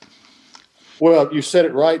little bit. Well, you said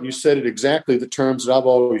it right. You said it exactly the terms that I've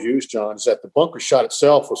always used, John, is that the bunker shot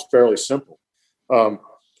itself was fairly simple.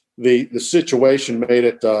 The situation made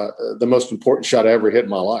it the most important shot I ever hit in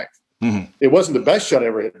my life. Mm-hmm. It wasn't the best shot I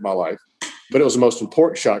ever hit in my life, but it was the most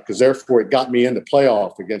important shot because therefore it got me in the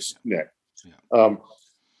playoff against Nick. Yeah.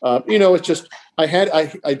 It's just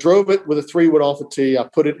I drove it with a 3-wood off the tee. I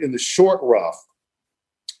put it in the short rough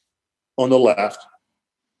on the left,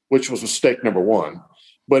 which was mistake number 1.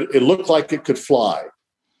 But it looked like it could fly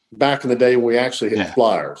back in the day when we actually hit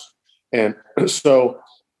flyers. And so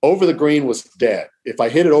over the green was dead. If I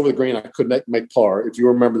hit it over the green, I couldn't make par, if you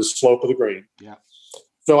remember the slope of the green. Yeah.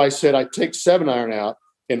 So I said, I take 7-iron out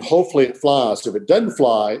and hopefully it flies. If it doesn't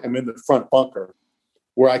fly, I'm in the front bunker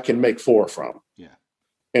where I can make 4 from. Yeah.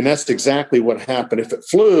 And that's exactly what happened. If it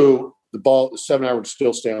flew, the 7-iron would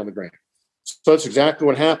still stay on the green. So that's exactly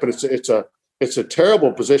what happened. It's a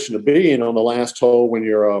terrible position to be in on the last hole when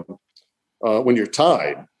you're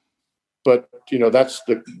tied, but that's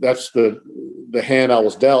the hand I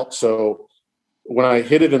was dealt. So when I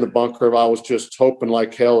hit it in the bunker, I was just hoping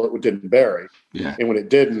like hell it didn't bury. Yeah. And when it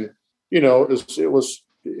didn't, it was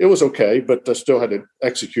okay, but I still had to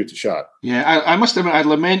execute the shot. Yeah, I must admit, I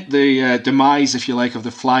lament the demise, if you like, of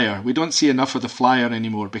the flyer. We don't see enough of the flyer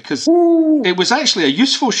anymore because it was actually a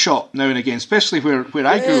useful shot now and again, especially where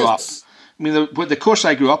I grew up. I mean, the course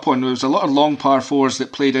I grew up on, there was a lot of long par 4s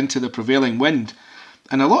that played into the prevailing wind.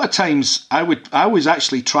 And a lot of times I was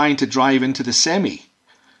actually trying to drive into the semi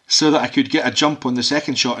so that I could get a jump on the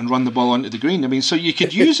second shot and run the ball onto the green. I mean, so you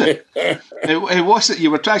could use it. It wasn't,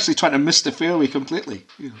 you were actually trying to miss the fairway completely.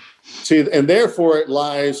 See, and therefore it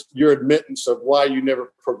lies your admittance of why you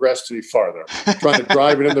never progressed any farther, trying to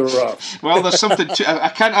drive it in the rough. Well, there's something I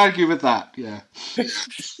can't argue with that. Yeah.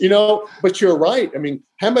 But you're right. I mean,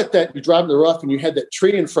 how about that? You drive in the rough and you had that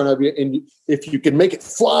tree in front of you, and if you could make it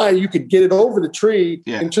fly, you could get it over the tree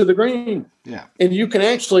into the green. Yeah. And you can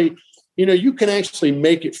actually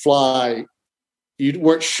make it fly. You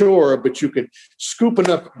weren't sure, but you could scoop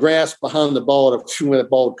enough grass behind the ball when the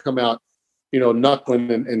ball would come out,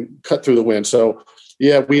 knuckling and cut through the wind. So,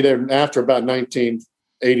 after about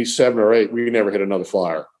 1987 or 8, we never hit another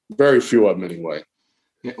flyer. Very few of them anyway.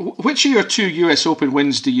 Yeah. Which of your 2 US Open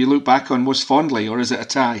wins do you look back on most fondly, or is it a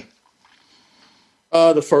tie?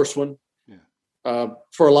 The first one. Yeah.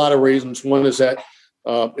 For a lot of reasons. One is that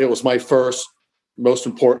it was my first, most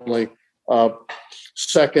importantly.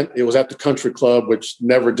 Second, it was at the country club, which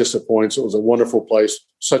never disappoints. It was a wonderful place,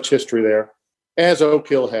 such history there, as Oak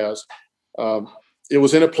Hill has. It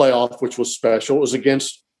was in a playoff, which was special. It was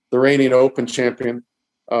against the reigning Open champion.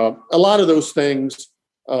 A lot of those things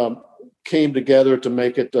came together to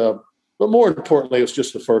make it. But more importantly, it was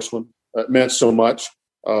just the first one. It meant so much.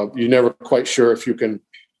 You're never quite sure if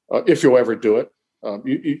you'll ever do it.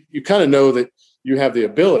 You kind of know that you have the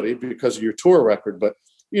ability because of your tour record, but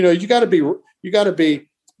you got to be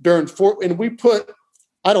during 4. And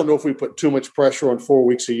I don't know if we put too much pressure on 4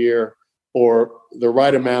 weeks a year or the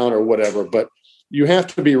right amount or whatever, but you have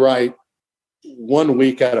to be right 1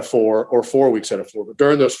 week out of 4 or 4 weeks out of 4. But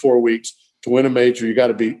during those 4 weeks to win a major, you got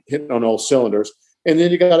to be hitting on all cylinders. And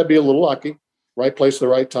then you got to be a little lucky, right place at the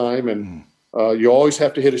right time. And you always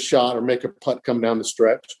have to hit a shot or make a putt come down the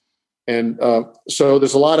stretch. And so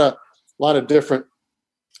there's a lot of different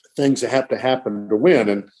things that have to happen to win.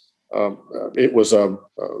 And it was a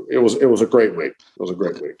great week. It was a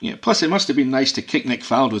great week. Yeah. Plus, it must have been nice to kick Nick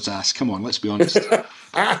Faldo's ass. Come on, let's be honest.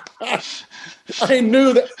 I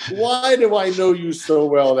knew that. Why do I know you so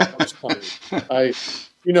well? That was funny.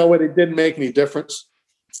 You know what? It didn't make any difference.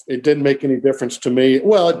 It didn't make any difference to me.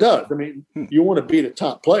 Well, it does. I mean, you want to beat a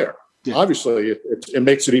top player. Yeah. Obviously, it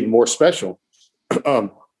makes it even more special. I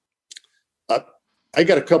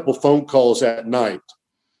got a couple phone calls that night,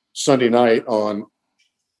 Sunday night, on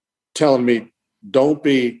telling me, don't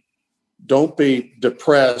be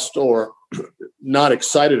depressed or not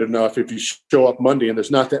excited enough if you show up Monday and there's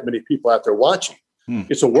not that many people out there watching.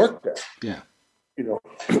 It's a work day. Yeah. You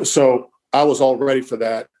know, so I was all ready for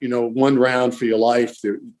that. You know, one round for your life,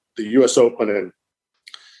 the U.S. Open, and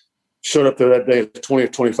showed up there that day, 20 or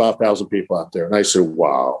 25,000 people out there. And I said,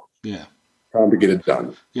 wow. Yeah. Time to get it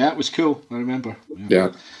done. Yeah, it was cool. I remember.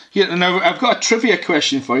 Yeah. Now, I've got a trivia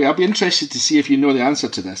question for you. I'll be interested to see if you know the answer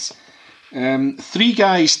to this. 3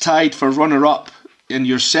 guys tied for runner-up in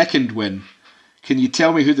your second win. Can you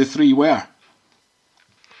tell me who the 3 were?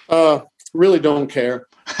 Really don't care.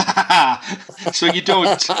 So you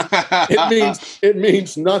don't. It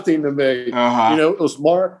means nothing to me. Uh-huh. You know, it was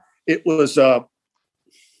Mark. It was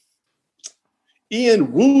Ian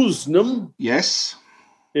Woosnam. Yes.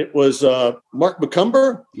 It was Mark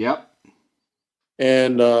McCumber. Yep.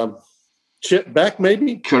 And Chip Beck,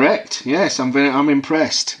 maybe. Correct. Yes, I'm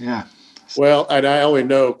impressed. Yeah. Well, and I only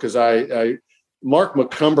know because Mark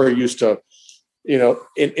McCumber used to, you know,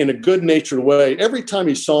 in a good-natured way, every time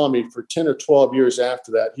he saw me for 10 or 12 years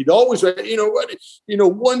after that, he'd always,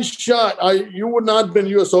 one shot, you would not have been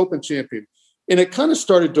U.S. Open champion. And it kind of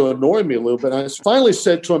started to annoy me a little bit. I finally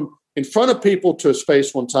said to him in front of people to his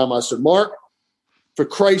face one time, I said, Mark, for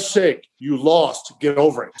Christ's sake, you lost. Get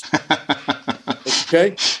over it.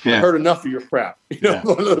 Okay? Yeah. I heard enough of your crap. One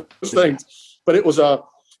of those things. But it was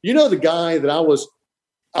the guy that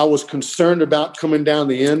I was concerned about coming down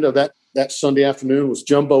the end of that Sunday afternoon was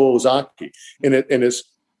Jumbo Ozaki. And it's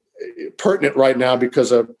pertinent right now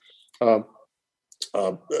because of the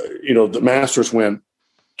Masters win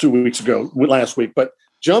 2 weeks ago, last week. But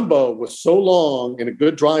Jumbo was so long and a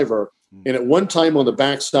good driver. And at one time on the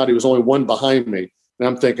backside, he was only one behind me. And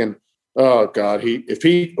I'm thinking, oh, God, if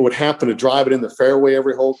he would happen to drive it in the fairway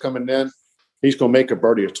every hole coming in, he's going to make a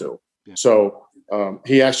birdie or 2. Yeah. So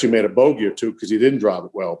he actually made a bogey or 2 because he didn't drive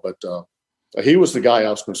it well. But he was the guy I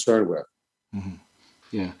was concerned with. Mm-hmm.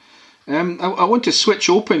 Yeah. I want to switch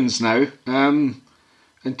opens now and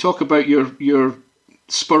talk about your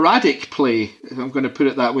sporadic play, if I'm going to put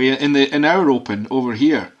it that way, in our open over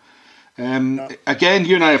here. Again,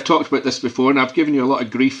 you and I have talked about this before, and I've given you a lot of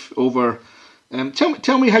grief over.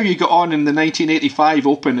 Tell me how you got on in the 1985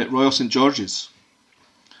 Open at Royal St George's.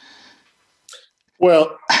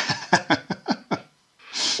 Well,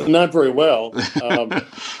 not very well.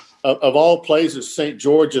 Of all places, St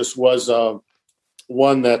George's was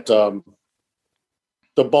one that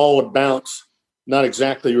the ball would bounce, not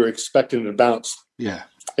exactly you were expecting it to bounce. Yeah.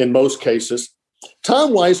 In most cases.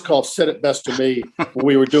 Tom Weiskopf said it best to me when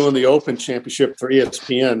we were doing the Open Championship for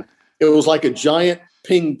ESPN. It was like a giant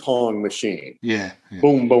ping pong machine. Yeah.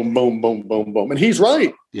 Boom, boom, boom, boom, boom, boom. And he's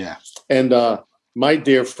right. Yeah. And my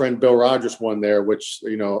dear friend Bill Rogers won there, which,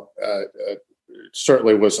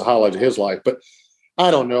 certainly was a highlight of his life. But I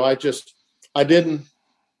don't know. I didn't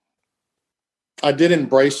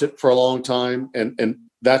embrace it for a long time. And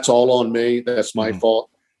that's all on me. That's my fault.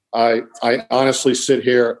 I honestly sit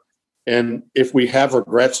here, and if we have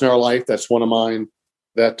regrets in our life, that's one of mine,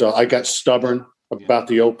 that I got stubborn about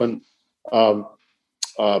the Open.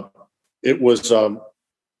 It was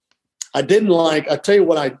I didn't like. I tell you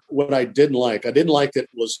what I didn't like. I didn't like that it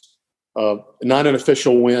was not an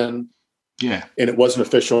official win. Yeah, and it wasn't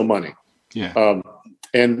official money. Yeah,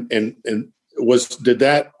 and did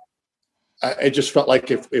that. I just felt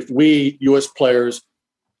like if we U.S. players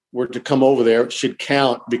were to come over there, it should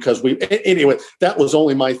count because anyway, that was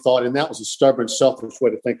only my thought, and that was a stubborn, selfish way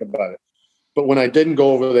to think about it. But when I didn't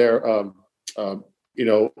go over there,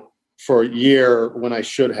 for a year when I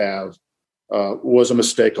should have, was a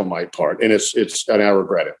mistake on my part, and and I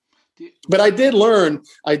regret it. But I did learn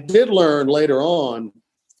later on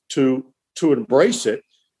to embrace it,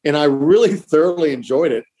 and I really thoroughly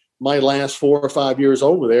enjoyed it. My last 4 or 5 years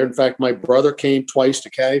over there. In fact, my brother came twice to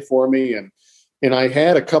caddy for me, and I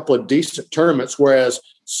had a couple of decent tournaments, whereas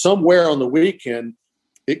somewhere on the weekend,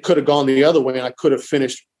 it could have gone the other way and I could have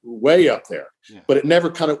finished way up there. Yeah. But it never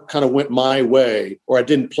kind of went my way, or I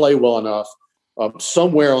didn't play well enough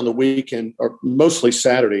somewhere on the weekend, or mostly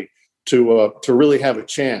Saturday, to really have a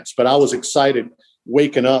chance. But I was excited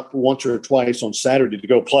waking up once or twice on Saturday to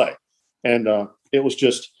go play. And it was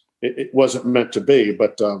just, it wasn't meant to be,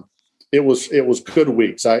 but it was good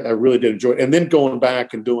weeks. I really did enjoy it. And then going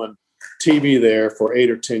back and doing TV there for 8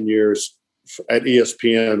 or 10 years at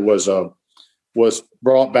ESPN was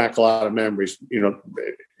brought back a lot of memories,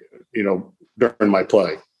 during my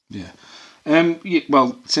play. Yeah.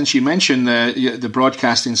 Well, since you mentioned the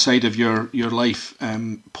broadcasting side of your life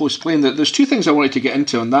post playing, there's two things I wanted to get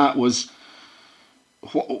into, and that was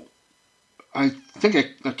what I think I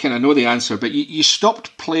kind of know the answer, but you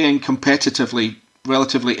stopped playing competitively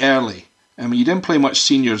relatively early. I mean, you didn't play much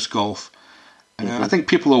seniors golf. I think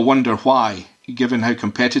people will wonder why, given how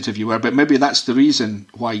competitive you were, but maybe that's the reason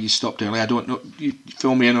why you stopped early. I don't know. You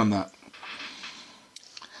fill me in on that.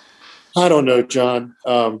 I don't know, John.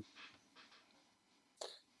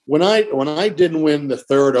 When I didn't win the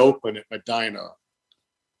third Open at Medina,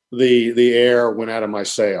 the air went out of my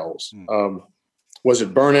sails. Was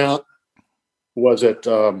it burnout? Was it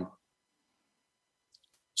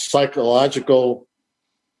psychological?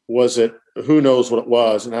 Was it, who knows what it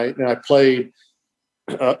was? And I played,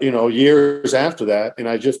 years after that, and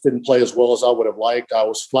I just didn't play as well as I would have liked. I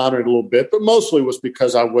was floundering a little bit, but mostly it was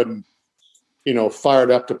because I wasn't,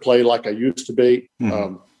 fired up to play like I used to be.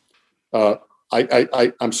 Mm-hmm.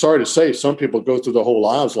 I'm sorry to say some people go through their whole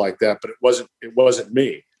lives like that, but it wasn't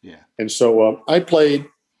me. Yeah. And so I played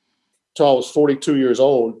till I was 42 years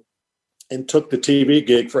old and took the TV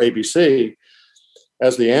gig for ABC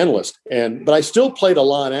as the analyst. But I still played a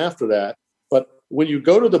lot after that. But when you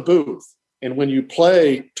go to the booth and when you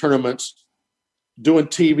play tournaments, doing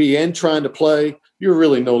TV and trying to play, you're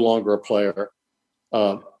really no longer a player.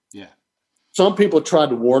 Some people tried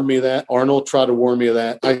to warn me that. Arnold tried to warn me of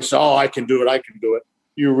that. I said, I can do it.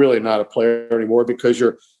 You're really not a player anymore because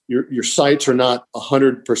your sights are not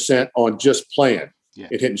 100% on just playing and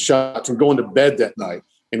hitting shots and going to bed that night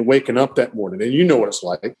and waking up that morning. And you know what it's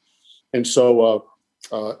like. And so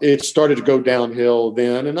it started to go downhill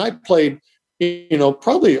then. And I played,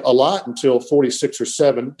 probably a lot until 46 or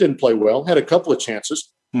 7. Didn't play well. Had a couple of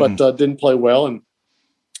chances, but didn't play well.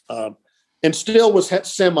 And still was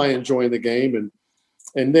semi enjoying the game.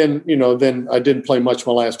 And then, then I didn't play much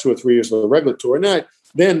my last 2 or 3 years of the regular tour. And I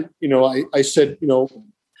said,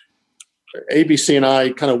 ABC and I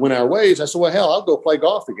kind of went our ways. I said, well, hell, I'll go play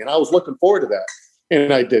golf again. I was looking forward to that.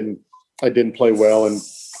 And I didn't play well. And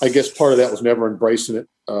I guess part of that was never embracing it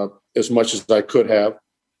as much as I could have.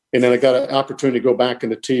 And then I got an opportunity to go back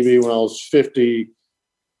into TV when I was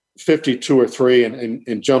 52 or 3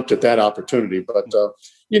 and jumped at that opportunity. But,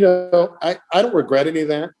 I don't regret any of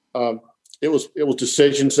that. It was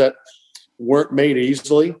decisions that weren't made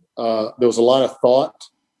easily. There was a lot of thought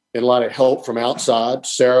and a lot of help from outside,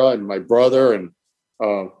 Sarah and my brother and,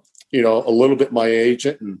 a little bit my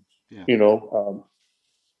agent and,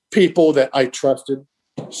 people that I trusted.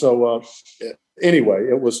 So anyway,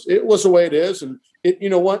 it was the way it is. And it,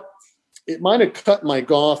 it might have cut my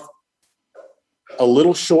golf a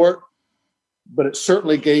little short, but it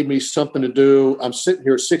certainly gave me something to do. I'm sitting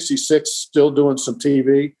here 66, still doing some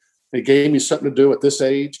TV. It gave me something to do at this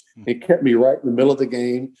age. It kept me right in the middle of the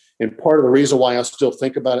game. And part of the reason why I still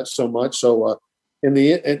think about it so much. So in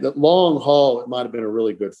the long haul, it might have been a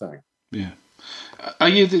really good thing. Yeah. Are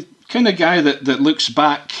you the kind of guy that looks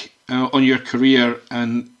back on your career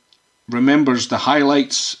and remembers the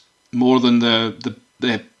highlights more than the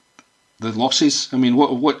losses? I mean,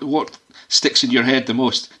 what sticks in your head the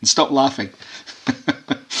most? And stop laughing.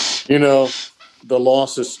 The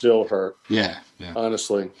losses still hurt. Yeah.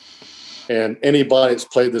 Honestly. And anybody that's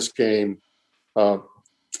played this game at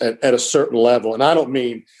a certain level, and I don't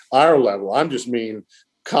mean our level, I'm just mean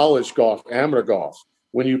college golf, amateur golf.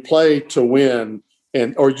 When you play to win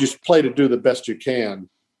or just play to do the best you can,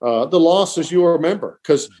 the losses you will remember.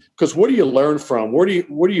 Because what do you learn from? Where do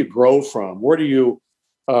you grow from? Where do you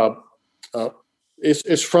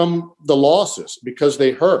it's from the losses because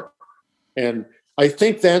they hurt. And I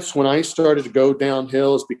think that's when I started to go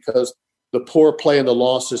downhill is because the poor play and the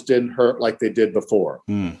losses didn't hurt like they did before.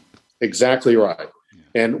 Exactly right.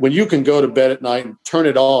 And when you can go to bed at night and turn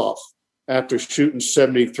it off after shooting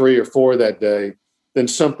 73 or 4 that day, then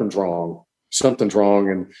something's wrong.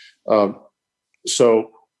 And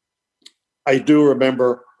so I do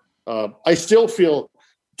remember, I still feel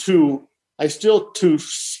too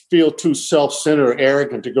self-centered or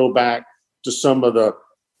arrogant to go back to some of the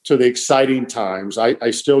exciting times.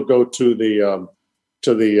 I still go to the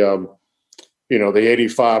the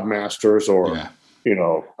 85 Masters or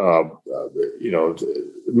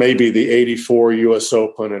maybe the 84 U.S.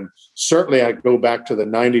 Open, and certainly I go back to the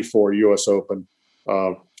 94 U.S. Open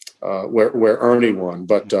where Ernie won.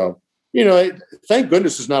 But Thank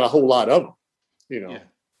goodness there's not a whole lot of them.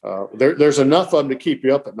 There's enough of them to keep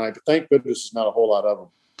you up at night, but thank goodness there's not a whole lot of them.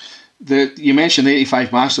 You mentioned the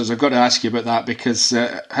 85 Masters. I've got to ask you about that because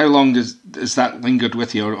how long has that lingered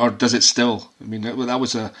with you, or does it still? I mean, that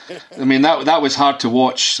was hard to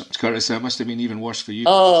watch, Curtis. It must have been even worse for you.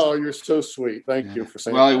 Oh, you're so sweet. Thank you for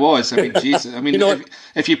saying that. Well, it was. I mean, Jesus. I mean,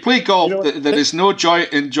 if you play golf, there is no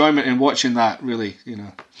enjoyment in watching that, really.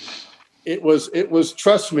 It was.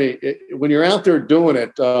 Trust me. When you're out there doing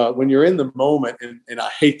it, when you're in the moment, and I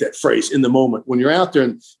hate that phrase, in the moment. When you're out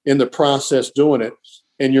there in the process doing it,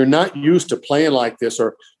 and you're not used to playing like this,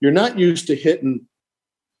 or you're not used to hitting,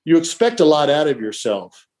 you expect a lot out of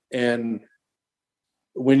yourself. And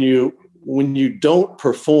when you don't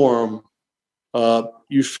perform,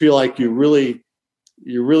 you feel like you really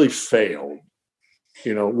failed.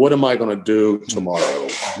 What am I going to do tomorrow?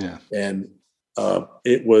 Yeah. And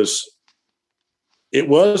it was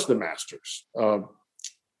the Masters.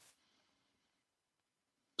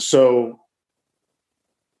 So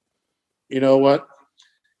you know what?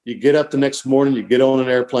 You get up the next morning, you get on an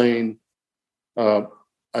airplane. I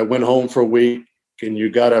went home for a week, and you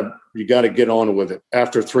gotta get on with it.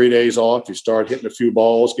 After 3 days off, you start hitting a few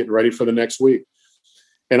balls, getting ready for the next week.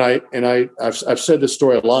 And I've said this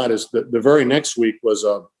story a lot. Is the very next week was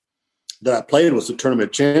that I played was the Tournament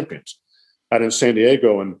of Champions out in San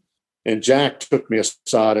Diego, and Jack took me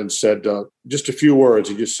aside and said just a few words.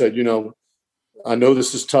 He just said, I know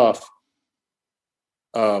this is tough.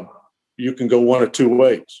 You can go one or two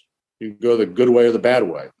ways. You can go the good way or the bad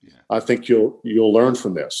way. Yeah. I think you'll learn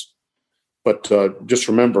from this. But just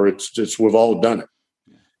remember, it's we've all done it.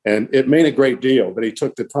 Yeah. And it made a great deal that he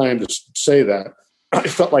took the time to say that. I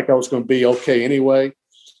felt like I was going to be okay anyway,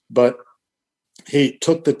 but he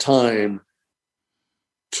took the time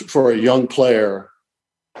for a young player,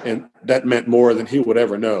 and that meant more than he would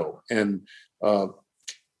ever know. And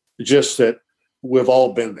just that we've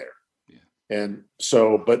all been there. And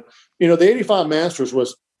so, but the 85 Masters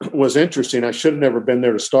was interesting. I should have never been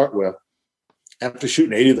there to start with. After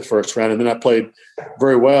shooting 80 the first round, and then I played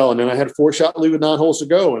very well, and then I had a 4-shot lead with 9 holes to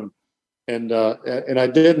go, and I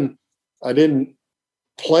didn't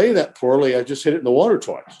play that poorly. I just hit it in the water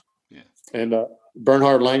twice. Yeah. And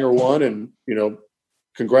Bernhard Langer won, and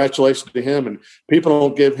congratulations to him. And people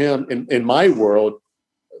don't give him in my world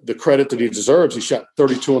the credit that he deserves. He shot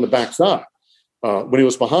 32 on the backside. When he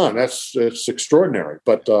was behind, that's extraordinary.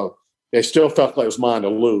 But I still felt like it was mine to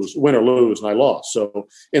lose, win or lose, and I lost. So,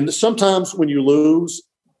 and sometimes when you lose,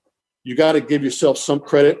 you got to give yourself some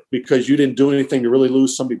credit because you didn't do anything to really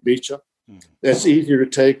lose. Somebody beat you. Mm-hmm. That's easier to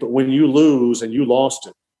take. But when you lose and you lost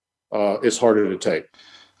it, it's harder to take.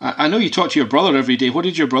 I know you talk to your brother every day. What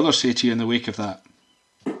did your brother say to you in the wake of that?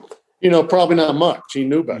 Probably not much. He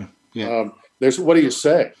knew better. Yeah. What do you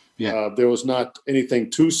say? Yeah. There was not anything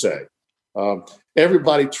to say.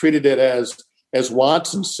 Everybody treated it as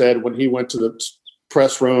Watson said when he went to the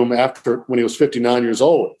press room when he was 59 years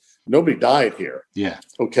old. Nobody died here. Yeah.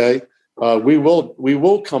 Okay. We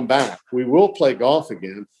will come back. We will play golf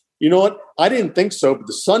again. You know what? I didn't think so, but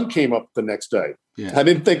the sun came up the next day. Yeah. I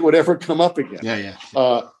didn't think it would ever come up again. Yeah.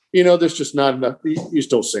 There's just not enough. You just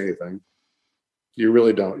don't say anything. You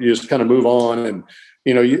really don't. You just kind of move on, and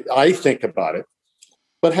I think about it.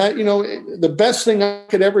 But the best thing I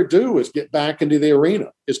could ever do is get back into the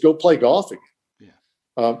arena, is go play golf again.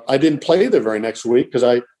 Yeah. I didn't play the very next week because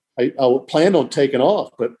I planned on taking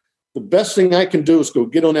off. But the best thing I can do is go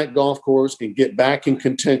get on that golf course and get back in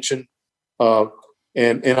contention.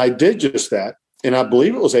 And I did just that. And I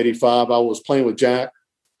believe it was 85. I was playing with Jack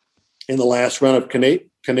in the last round of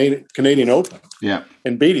Canadian Open. Yeah.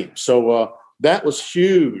 And beat him. So that was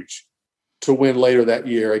huge. To win later that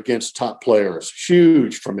year against top players.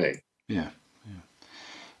 Huge for me. Yeah.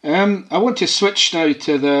 I want to switch now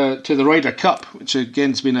to the Ryder Cup, which again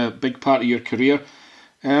has been a big part of your career.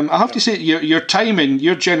 I have to say your timing,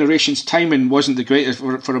 your generation's timing wasn't the greatest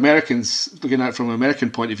for Americans, looking at it from an American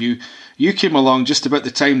point of view. You came along just about the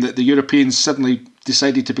time that the Europeans suddenly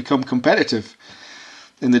decided to become competitive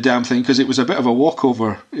in the damn thing, because it was a bit of a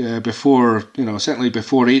walkover before, certainly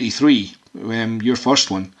before 83, your first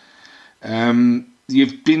one.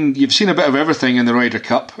 You've seen a bit of everything in the Ryder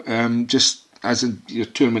Cup, just as in your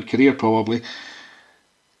tournament career probably.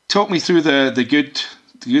 Talk me through the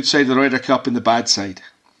good side of the Ryder Cup and the bad side.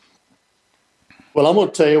 Well, I'm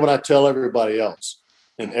going to tell you what I tell everybody else.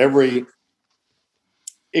 It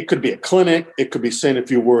could be a clinic, it could be saying a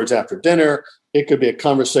few words after dinner, it could be a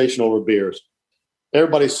conversation over beers.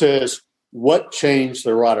 Everybody says, what changed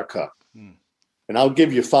the Ryder Cup? And I'll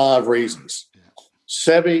give you 5 reasons.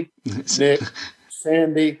 Sebi, Nick,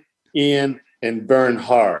 Sandy, Ian, and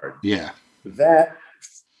Bernhard. Yeah. That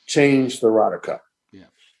changed the Ryder Cup. Yeah.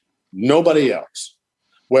 Nobody else.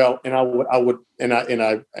 Well, and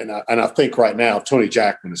I think right now Tony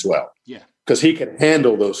Jackman as well. Yeah. Because he could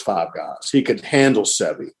handle those five guys. He could handle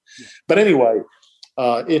Seve. Yeah. But anyway,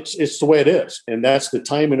 it's the way it is, and that's the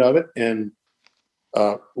timing of it. And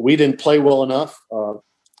we didn't play well enough.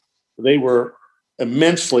 They were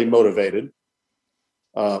immensely motivated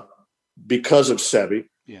because of Seve.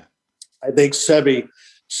 Yeah. I think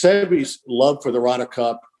Seve's love for the Ryder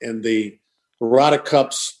Cup and the Ryder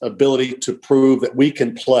Cup's ability to prove that we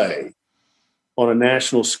can play on a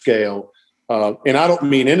national scale. And I don't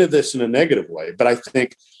mean any of this in a negative way, but I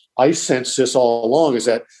think I sense this all along is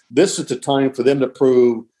that this is the time for them to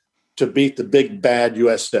prove to beat the big bad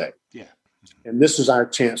USA. Yeah. And this is our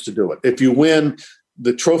chance to do it. If you win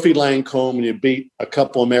the Trophy Lancome and you beat a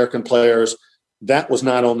couple American players, that was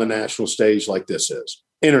not on the national stage like this is.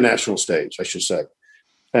 International stage, I should say.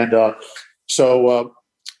 And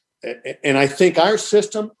and I think our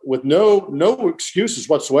system, with no excuses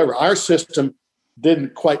whatsoever, our system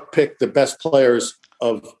didn't quite pick the best players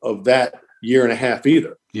of that year and a half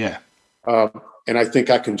either. Yeah. And I think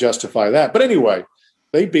I can justify that. But anyway,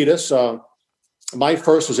 they beat us. My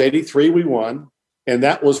first was 83. We won. And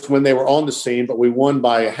that was when they were on the scene, but we won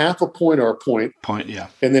by a half a point or a point. Yeah.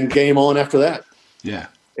 And then game on after that. Yeah.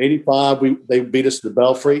 85, they beat us at the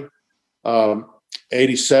Belfry.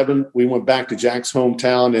 87, we went back to Jack's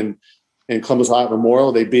hometown in Columbus Ohio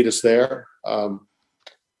Memorial. They beat us there.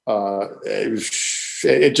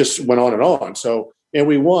 It just went on and on. So, and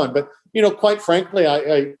we won. But, quite frankly,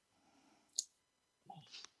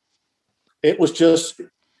 it was just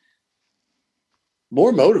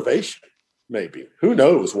more motivation, maybe. Who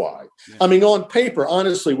knows why? Yeah. I mean, on paper,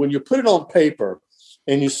 honestly, when you put it on paper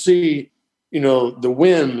and you see, the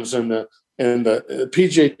wins and the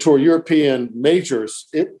PGA Tour European majors,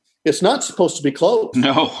 it's not supposed to be close.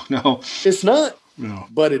 No. It's not. No.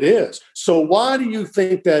 But it is. So why do you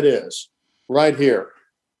think that is? Right here,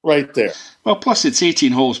 right there. Well, plus it's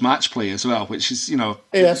 18 holes match play as well, which is,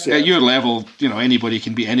 yes. At your level, anybody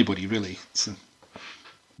can beat anybody, really. So.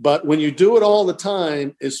 But when you do it all the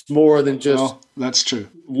time, it's more than just that's true.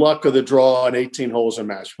 Luck of the draw and 18 holes in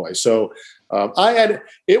match play. So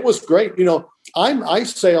it was great. I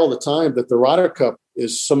say all the time that the Ryder Cup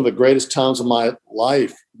is some of the greatest times of my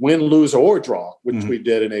life, win, lose, or draw, which we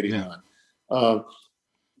did in 89. Yeah.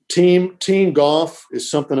 Team golf is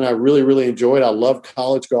something I really, really enjoyed. I love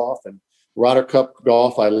college golf and Ryder Cup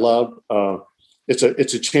golf. I love it's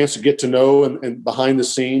a chance to get to know and behind the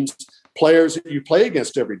scenes players that you play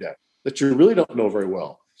against every day that you really don't know very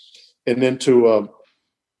well. And then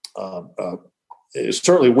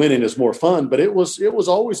certainly winning is more fun, but it was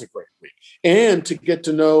always a great week. And to get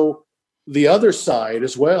to know the other side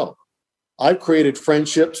as well. I've created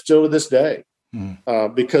friendships still to this day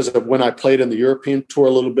because of when I played in the European Tour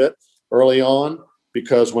a little bit early on,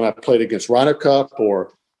 because when I played against Ryder Cup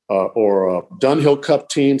or Dunhill Cup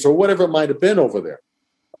teams or whatever it might have been over there,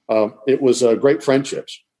 it was great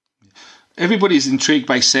friendships. Everybody's intrigued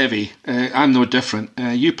by Seve. I'm no different.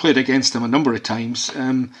 You played against him a number of times.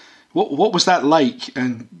 What was that like?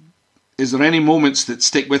 And is there any moments that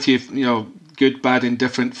stick with you? Good, bad,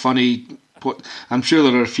 indifferent, funny. I'm sure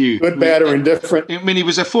there are a few. Good, bad, or indifferent. I mean, he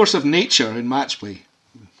was a force of nature in match play.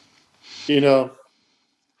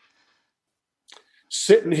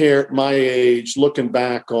 Sitting here at my age, looking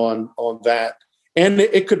back on that, and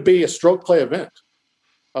it could be a stroke play event.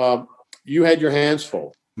 You had your hands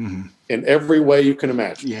full. Mm-hmm. In every way you can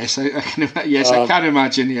imagine. Yes, I can. Yes, I can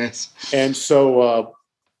imagine. Yes, and so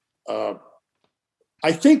I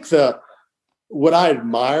think what I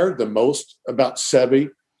admired the most about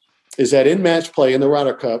Seve is that in match play in the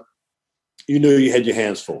Ryder Cup, you knew you had your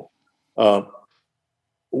hands full.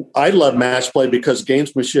 I love match play because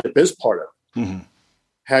gamesmanship is part of it. Mm-hmm.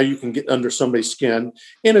 How you can get under somebody's skin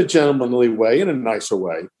in a gentlemanly way, in a nicer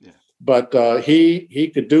way. Yeah. But he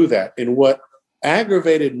could do that. And what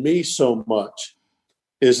aggravated me so much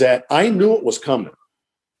is that I knew it was coming,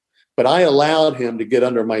 but I allowed him to get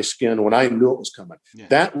under my skin when I knew it was coming. Yeah.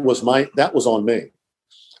 That was on me.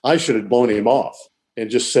 I should have blown him off and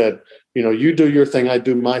just said, you do your thing, I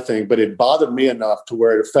do my thing. But it bothered me enough to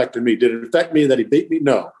where it affected me. Did it affect me that he beat me?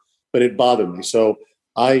 No, but it bothered me. So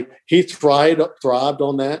he thrived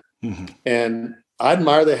on that. Mm-hmm. And I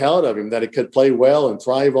admire the hell out of him that he could play well and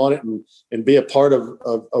thrive on it and be a part of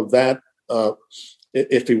that.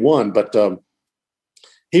 If he won, but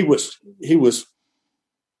he was.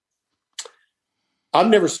 I've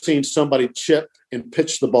never seen somebody chip and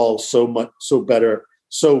pitch the ball so well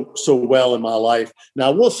in my life. Now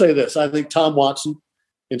I will say this: I think Tom Watson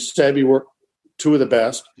and Seve were two of the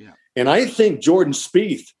best. Yeah. And I think Jordan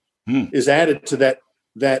Spieth is added to that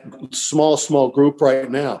small group right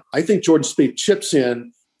now. I think Jordan Spieth chips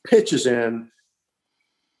in, pitches in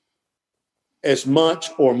as much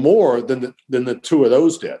or more than the two of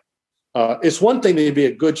those did. It's one thing to be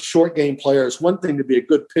a good short game player. It's one thing to be a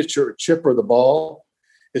good pitcher or chipper of the ball.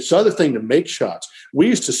 It's the other thing to make shots. We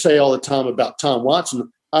used to say all the time about Tom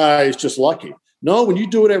Watson, he's just lucky. No, when you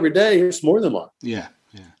do it every day, it's more than luck. Yeah.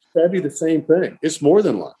 That'd be the same thing. It's more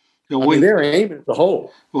than luck. They're aiming at the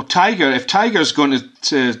hole. Well, if Tiger's going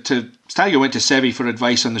to Tiger went to Seve for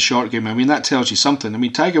advice on the short game, I mean, that tells you something. I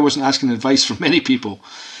mean, Tiger wasn't asking advice from many people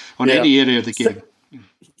on any area of the game.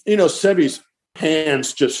 Seve's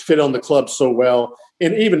hands just fit on the club so well,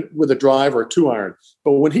 and even with a drive or a 2-iron.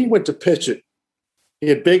 But when he went to pitch it, he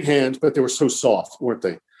had big hands, but they were so soft, weren't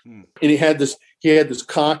they? And he had this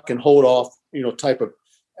cock and hold off, type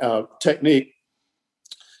of technique.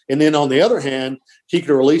 And then on the other hand, he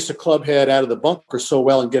could release a club head out of the bunker so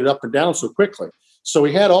well and get it up and down so quickly. So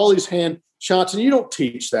he had all these hand shots, and you don't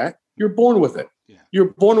teach that. You're born with it. Yeah.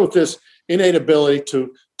 You're born with this innate ability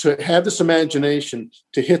to have this imagination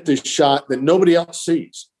to hit this shot that nobody else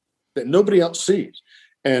sees.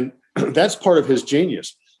 And that's part of his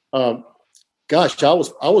genius. Gosh, I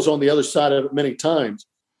was on the other side of it many times,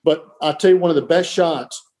 but I'll tell you one of the best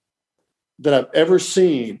shots that I've ever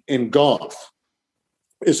seen in golf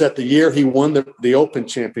is that the year he won the Open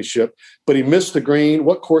Championship, but he missed the green.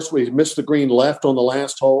 What course was he missed the green left on the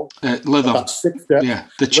last hole? Lytham. About 6 steps. Yeah,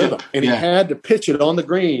 the chip. Lytham. And he had to pitch it on the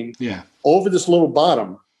green over this little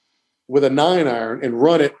bottom with a 9-iron and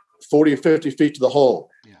run it 40 or 50 feet to the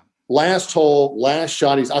hole. Yeah. Last hole, last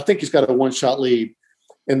shot. I think he's got a 1-shot lead,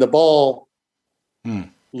 and the ball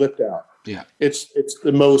lipped out. Yeah, it's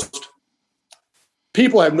the most.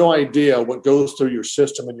 People have no idea what goes through your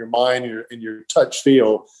system and your mind and your touch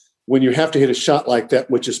feel when you have to hit a shot like that,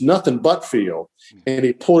 which is nothing but feel. And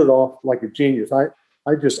he pulled it off like a genius. I'll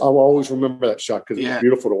always remember that shot because it was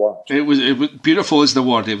beautiful to watch. It was beautiful is the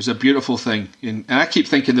word. It was a beautiful thing, and I keep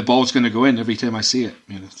thinking the ball's going to go in every time I see it.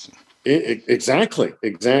 Exactly.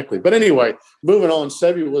 But anyway, moving on,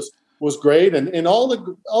 Seve was great, and all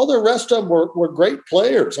the rest of them were great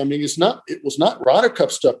players. I mean, it was not Ryder Cup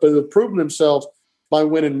stuff, but they've proven themselves by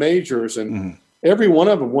winning majors, and every one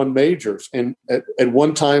of them won majors, and at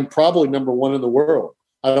one time probably number one in the world.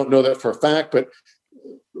 I don't know that for a fact, but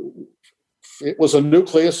it was a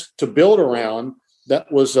nucleus to build around that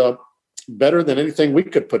was better than anything we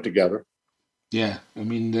could put together. Yeah, I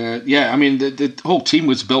mean, the whole team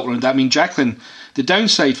was built around that. I mean, Jacklin. The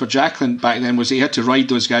downside for Jacklin back then was he had to ride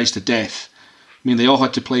those guys to death. I mean, they all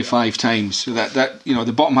had to play 5 times, so that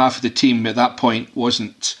the bottom half of the team at that point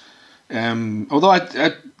wasn't. Although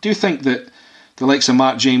I do think that the likes of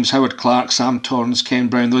Mark James, Howard Clark, Sam Torrance, Ken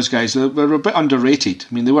Brown, those guys were a bit underrated.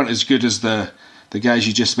 I mean, they weren't as good as the guys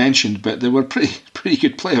you just mentioned, but they were pretty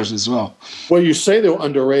good players as well. Well, you say they were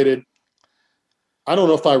underrated. I don't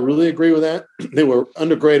know if I really agree with that. They were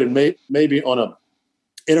underrated maybe on a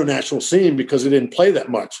international scene because they didn't play that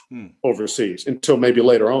much overseas until maybe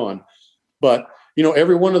later on. But,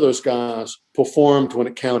 every one of those guys performed when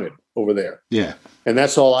it counted over there. Yeah. And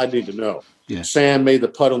that's all I need to know. Yeah. Sam made the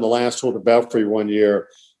putt on the last hole to Belfry one year.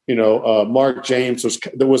 Mark James was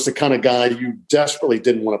the kind of guy you desperately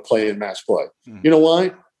didn't want to play in match play. You know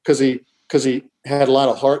why? Because he had a lot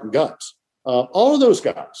of heart and guts. All of those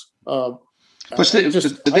guys. I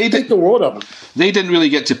think the world of them. They didn't really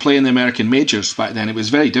get to play in the American majors back then. It was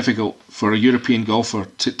very difficult for a European golfer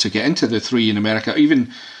to get into the 3 in America.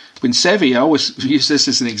 Even when Seve, I always use this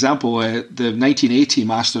as an example, the 1980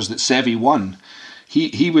 Masters that Seve won,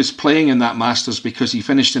 he was playing in that Masters because he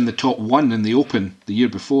finished in the top 1 in the Open the year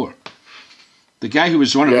before. The guy who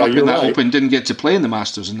was running up in that Open didn't get to play in the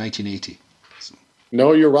Masters in 1980. So.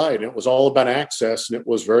 No, you're right. It was all about access, and it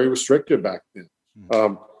was very restricted back then.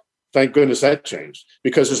 Thank goodness that changed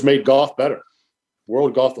because it's made golf better.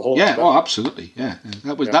 World golf the whole lot better. Oh, absolutely. Yeah,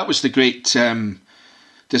 that was the great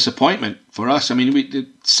disappointment for us. I mean,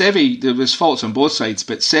 Seve, there was faults on both sides,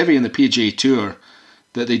 but Seve and the PGA Tour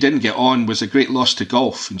that they didn't get on was a great loss to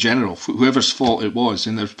golf in general. Whoever's fault it was,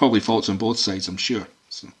 and there's probably faults on both sides, I'm sure.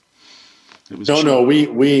 So it was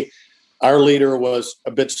our leader was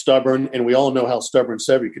a bit stubborn, and we all know how stubborn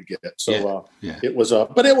Seve could get. So it was,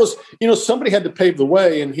 but it was, somebody had to pave the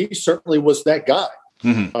way, and he certainly was that guy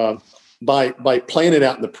by playing it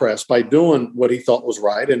out in the press, by doing what he thought was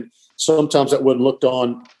right. And sometimes that wasn't looked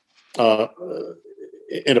on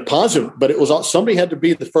in a positive, but it was somebody had to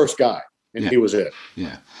be the first guy, and he was it.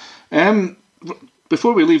 Yeah.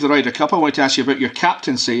 Before we leave the Ryder Cup, I want to ask you about your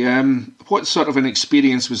captaincy. What sort of an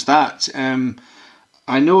experience was that?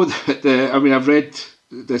 I know that. I've read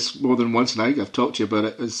this more than once, and I've talked to you about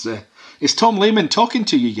it. Is Tom Lehman talking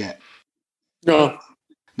to you yet? No.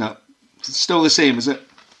 No, it's still the same, is it?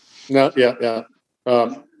 No, yeah.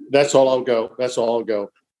 That's all I'll go.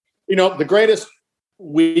 The greatest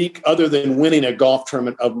week, other than winning a golf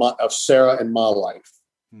tournament of Sarah and my life.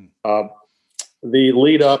 The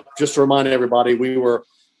lead up, just to remind everybody, we were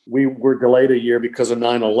delayed a year because of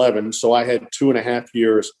 9/11, so I had 2.5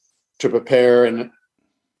 years to prepare, and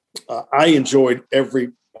I enjoyed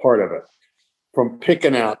every part of it, from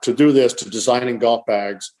picking out to do this to designing golf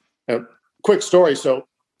bags. Quick story. So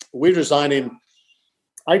we're designing.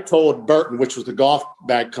 I told Burton, which was the golf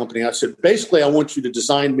bag company, I said, basically, I want you to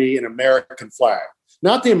design me an American flag,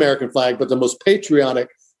 not the American flag, but the most patriotic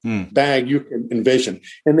bag you can envision.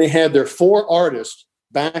 And they had their 4 artists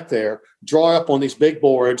back there draw up on these big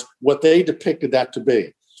boards what they depicted that to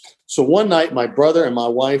be. So one night, my brother and my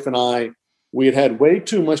wife and I, we had way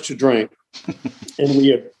too much to drink, and we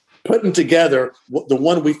had putting together the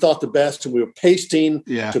one we thought the best, and we were pasting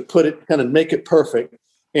to put it, kind of make it perfect,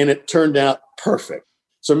 and it turned out perfect.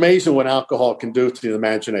 It's amazing what alcohol can do to the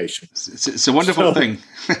imagination. It's a wonderful thing.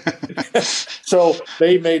 So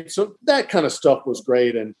they made, so that kind of stuff was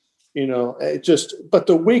great. And, but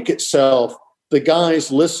the week itself, the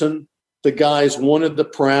guys listened. The guys wanted the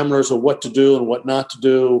parameters of what to do and what not to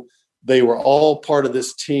do. They were all part of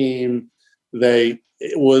this team. It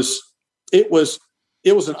was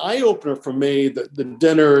an eye opener for me. The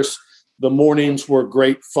dinners, the mornings were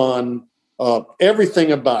great fun.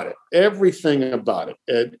 Everything about it.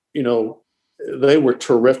 They were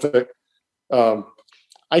terrific.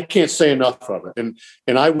 I can't say enough of it,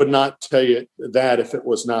 and I would not tell you that if it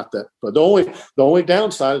was not that. But the only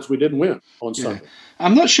downside is we didn't win on Sunday.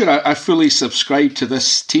 I'm not sure I fully subscribe to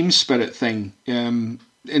this team spirit thing, in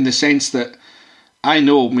the sense that I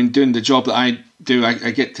know, doing the job that I do,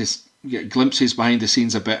 I get to get glimpses behind the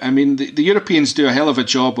scenes a bit. The Europeans do a hell of a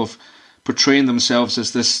job of portraying themselves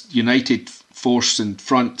as this united force and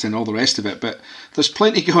front and all the rest of it, but there's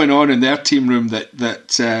plenty going on in their team room that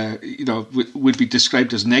would be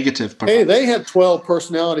described as negative. Perhaps. Hey, they had 12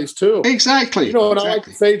 personalities too. Exactly. You know what I like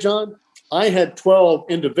to say, John? I had 12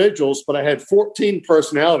 individuals, but I had 14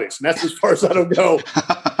 personalities, and that's as far as that'll go.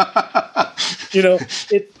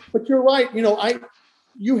 But you're right.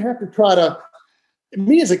 You have to try to.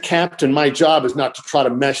 Me as a captain, my job is not to try to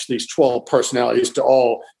mesh these 12 personalities to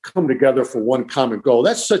all come together for one common goal.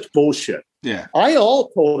 That's such bullshit. Yeah. I all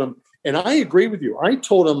told them, and I agree with you. I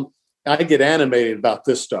told them I get animated about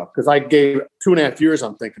this stuff because I gave 2.5 years.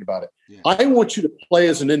 I'm thinking about it. Yeah. I want you to play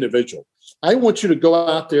as an individual. I want you to go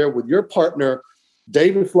out there with your partner,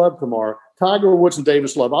 Davis Love tomorrow, Tiger Woods and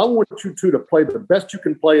Davis Love. I want you two to play the best you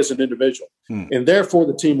can play as an individual, and therefore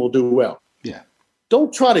the team will do well. Yeah.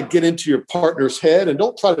 Don't try to get into your partner's head, and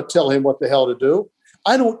don't try to tell him what the hell to do.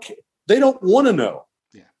 I don't. They don't want to know.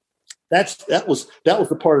 Yeah. That was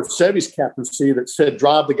the part of Sevy's captaincy that said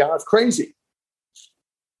drive the guys crazy.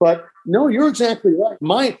 But no, you're exactly right.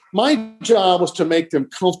 My job was to make them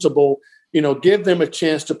comfortable. Give them a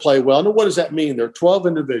chance to play well. Now, what does that mean? There are 12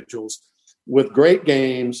 individuals with great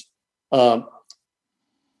games. Give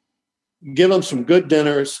them some good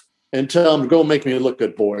dinners. And tell them, go make me look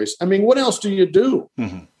good, boys. What else do you do?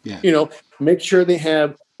 Mm-hmm. Yeah. Make sure they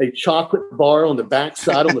have a chocolate bar on the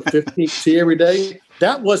backside on the 15th tee every day.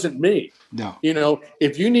 That wasn't me. No.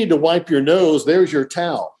 If you need to wipe your nose, there's your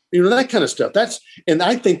towel. That kind of stuff. And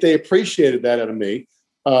I think they appreciated that out of me.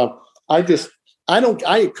 I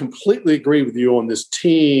completely agree with you on this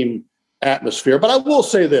team atmosphere. But I will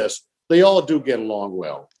say this: they all do get along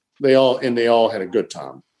well. They all had a good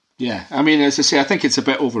time. Yeah, as I say, I think it's a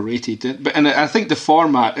bit overrated, and I think the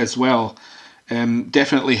format as well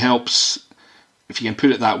definitely helps, if you can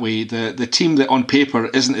put it that way. The team that on paper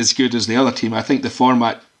isn't as good as the other team, I think the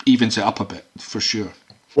format evens it up a bit for sure.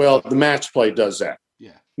 Well, the match play does that.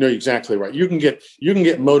 Yeah, no, you're exactly right. You can get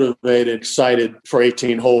motivated, excited for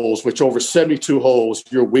 18 holes, which over 72 holes,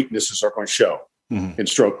 your weaknesses are going to show in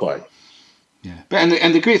stroke play. Yeah, but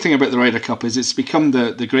and the great thing about the Ryder Cup is it's become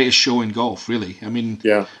the greatest show in golf, really.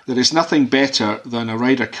 There is nothing better than a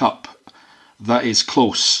Ryder Cup that is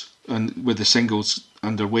close and with the singles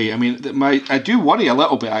underway. I do worry a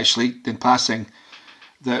little bit, actually, in passing,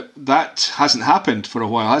 that hasn't happened for a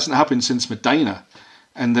while. It hasn't happened since Medina,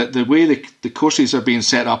 and that the way the courses are being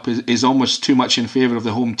set up is almost too much in favour of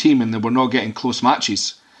the home team, and that we're not getting close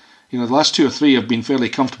matches. The last 2 or 3 have been fairly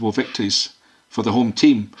comfortable victories for the home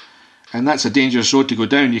team. And that's a dangerous road to go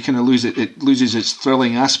down. You kind of lose it. It loses its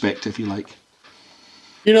thrilling aspect, if you like.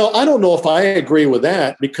 I don't know if I agree with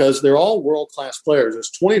that because they're all world-class players.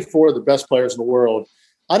 There's 24 of the best players in the world.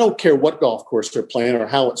 I don't care what golf course they're playing or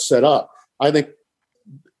how it's set up. I think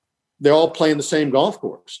they're all playing the same golf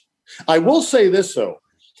course. I will say this, though.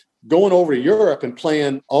 Going over to Europe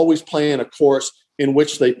and always playing a course in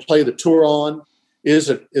which they play the tour on is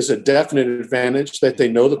a definite advantage, that they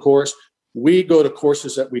know the course. We go to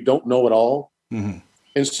courses that we don't know at all. Mm-hmm.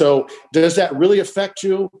 And so does that really affect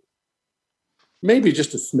you? Maybe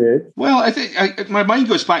just a smidge. Well, I think my mind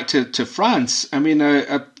goes back to France. I mean,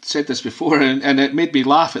 I've said this before, and it made me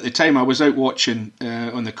laugh at the time. I was out watching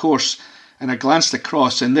on the course, and I glanced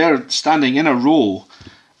across, and there, standing in a row,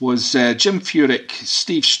 was Jim Furyk,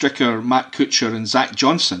 Steve Stricker, Matt Kuchar, and Zach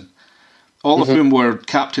Johnson, all of whom were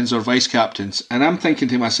captains or vice-captains. And I'm thinking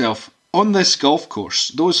to myself, on this golf course,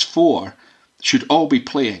 those four should all be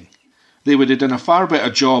playing. They would have done a far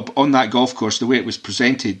better job on that golf course, the way it was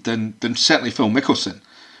presented, than certainly Phil Mickelson,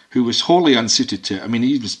 who was wholly unsuited to it. I mean,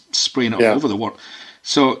 he was spraying it all over the world.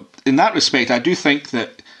 So in that respect, I do think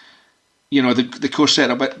that, the course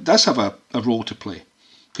setup does have a role to play.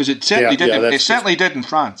 Because it certainly did. It certainly did in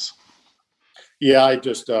France. Yeah, I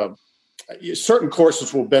just certain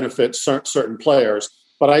courses will benefit certain players,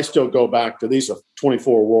 but I still go back to these are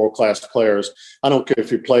 24 world-class players. I don't care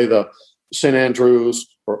if you play the St. Andrews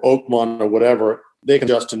or Oakmont or whatever. They can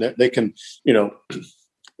adjust and they can,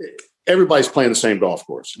 everybody's playing the same golf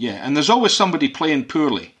course. Yeah, and there's always somebody playing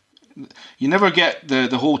poorly. You never get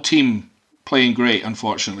the whole team playing great.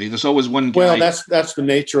 Unfortunately, there's always one guy. Well, that's the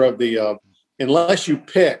nature of the. Unless you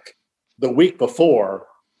pick the week before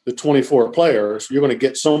the 24 players, you're going to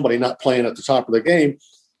get somebody not playing at the top of the game.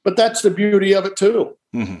 But that's the beauty of it, too.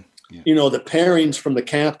 Mm-hmm. Yeah. The pairings from the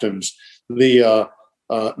captains, the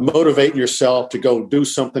motivating yourself to go do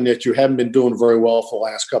something that you haven't been doing very well for the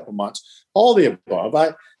last couple of months, all the above.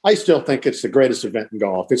 I still think it's the greatest event in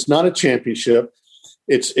golf. It's not a championship.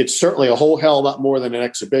 It's certainly a whole hell of a lot more than an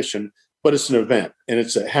exhibition, but it's an event, and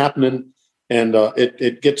it's happening. And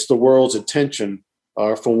it gets the world's attention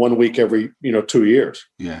for 1 week every 2 years.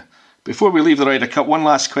 Yeah. Before we leave the Ryder Cup, one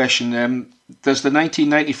last question: does the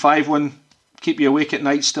 1995 one keep you awake at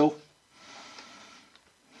night still?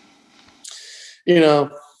 Yeah,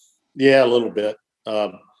 a little bit.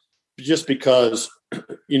 Just because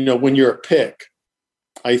when you're a pick,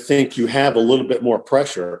 I think you have a little bit more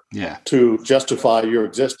pressure to justify your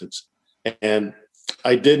existence, and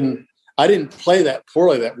I didn't play that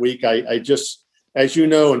poorly that week. I just, as you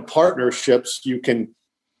know, in partnerships, you can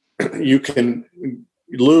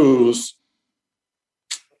lose.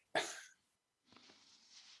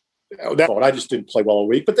 I just didn't play well a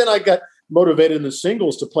week. But then I got motivated in the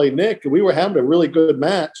singles to play Nick, and we were having a really good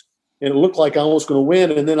match, and it looked like I was going to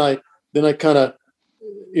win. And then I kind of,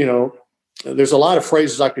 there's a lot of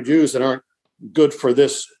phrases I could use that aren't good for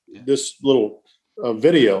this little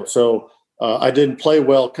video. So. I didn't play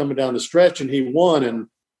well coming down the stretch, and he won,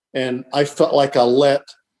 and I felt like I let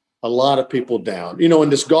a lot of people down. In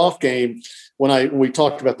this golf game, when we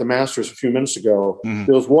talked about the Masters a few minutes ago,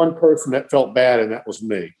 there was one person that felt bad, and that was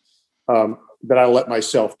me, that I let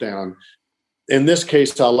myself down. In this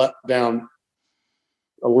case, I let down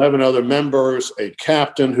 11 other members, a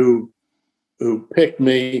captain who picked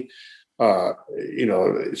me.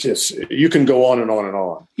 It's just, you can go on and on and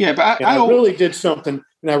on. Yeah, but I really did something.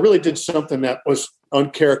 And I really did something that was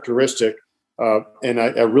uncharacteristic, and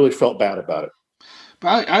I really felt bad about it.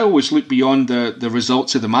 But I always look beyond the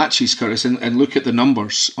results of the matches, Curtis, and look at the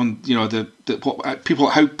numbers on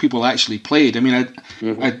how people actually played. I mean, I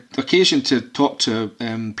had occasion to talk to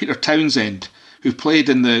Peter Townsend, who played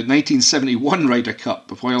in the 1971 Ryder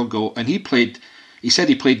Cup a while ago, and he said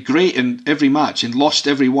he played great in every match and lost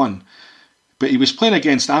every one. But he was playing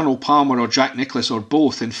against Arnold Palmer or Jack Nicklaus or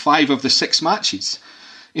both in 5 of the 6 matches.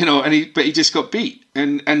 But he just got beat.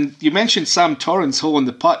 And you mentioned Sam Torrance holing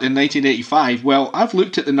the putt in 1985. Well, I've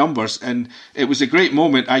looked at the numbers, and it was a great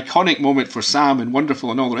moment, iconic moment for Sam, and wonderful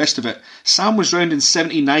and all the rest of it. Sam was round in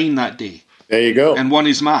 79 that day. There you go. And won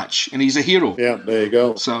his match, and he's a hero. Yeah, there you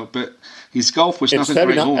go. So, but his golf was nothing to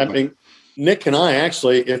write home about. I mean, Nick and I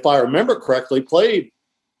actually, if I remember correctly, played.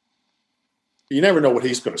 You never know what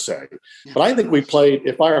he's going to say, but I think we played,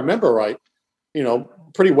 if I remember right,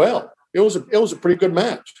 pretty well. It was a pretty good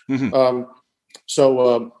match. Mm-hmm.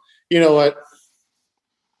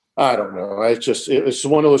 I don't know. It's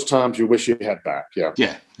one of those times you wish you had back. Yeah.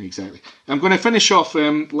 Yeah, exactly. I'm going to finish off.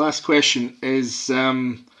 Last question is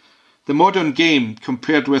the modern game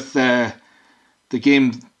compared with the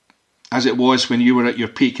game as it was when you were at your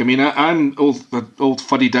peak. I mean, I'm old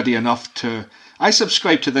fuddy-duddy enough to. I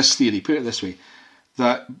subscribe to this theory, put it this way,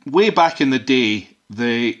 that way back in the day,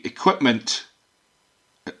 the equipment,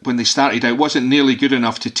 when they started out, wasn't nearly good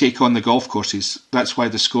enough to take on the golf courses. That's why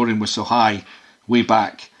the scoring was so high way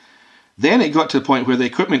back. Then it got to the point where the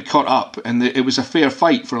equipment caught up, and it was a fair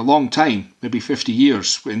fight for a long time, maybe 50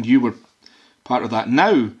 years, and you were part of that.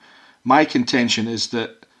 Now, my contention is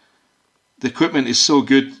that the equipment is so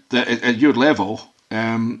good that at your level,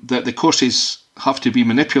 that the courses have to be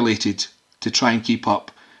manipulated to try and keep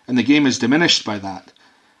up, and the game is diminished by that.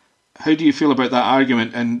 How do you feel about that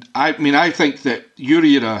argument? And I think that your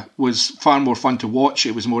era was far more fun to watch.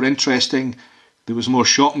 It was more interesting. There was more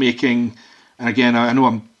shot making. And again, I know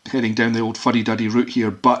I'm heading down the old fuddy-duddy route here,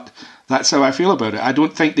 but that's how I feel about it. I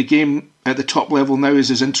don't think the game at the top level now is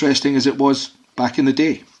as interesting as it was back in the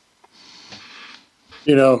day.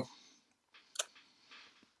 You know,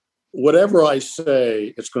 whatever I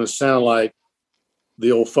say, it's going to sound like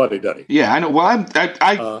the old fuddy-duddy. Yeah, I know. Well, I'm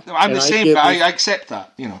the same. I accept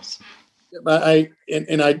that. You know, I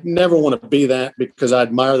never want to be that, because I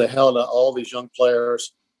admire the hell out of all these young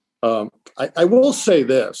players. I will say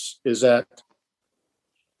this, is that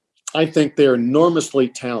I think they're enormously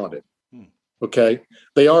talented. Okay,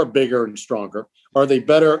 they are bigger and stronger. Are they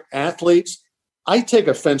better athletes? I take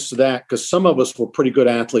offense to that, because some of us were pretty good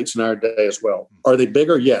athletes in our day as well. Are they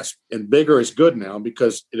bigger? Yes, and bigger is good now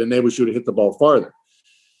because it enables you to hit the ball farther.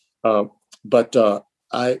 But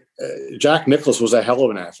Jack Nicklaus was a hell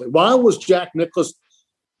of an athlete. Why was Jack Nicklaus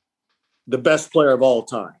the best player of all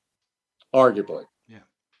time? Arguably. Yeah.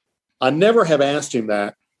 I never have asked him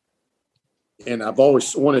that, and I've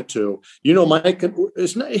always wanted to. You know, Mike,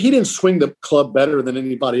 he didn't swing the club better than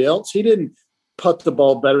anybody else. He didn't putt the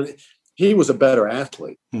ball better. He was a better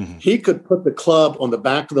athlete. Mm-hmm. He could put the club on the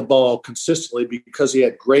back of the ball consistently because he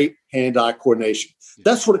had great hand-eye coordination. Yeah.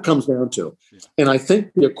 That's what it comes down to. Yeah. And I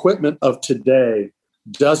think the equipment of today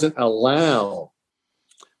doesn't allow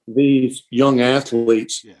these young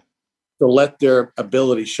athletes to let their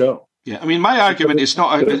ability show. Yeah, I mean, my argument is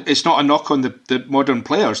not a knock on the modern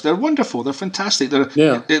players. They're wonderful. They're fantastic.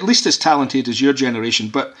 They're at least as talented as your generation,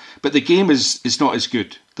 but the game is not as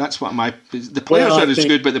good. That's what the players are as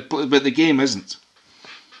good, but the game isn't.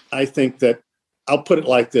 I think that I'll put it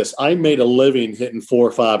like this: I made a living hitting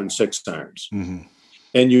 4, 5, and 6 irons, mm-hmm.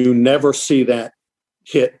 and you never see that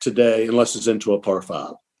hit today unless it's into a par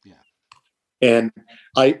 5. Yeah, and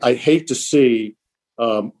I hate to see.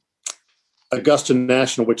 Augusta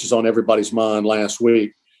National, which is on everybody's mind last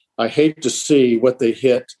week, I hate to see what they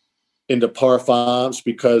hit into par 5s,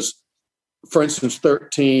 because, for instance,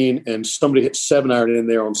 13 and somebody hit 7-iron in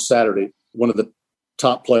there on Saturday, one of the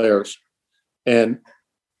top players. And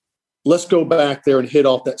let's go back there and hit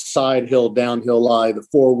off that side hill, downhill lie, the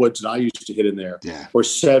 4 woods that I used to hit in there, or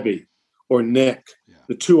Seve or Nick,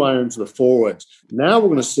 the 2 irons of the 4 woods. Now we're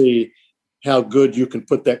going to see how good you can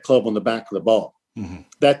put that club on the back of the ball. Mm-hmm.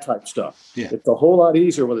 That type stuff. Yeah. It's a whole lot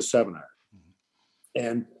easier with a 7-iron. Mm-hmm.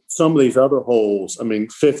 And some of these other holes,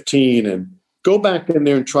 15, and go back in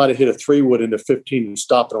there and try to hit a 3-wood into 15 and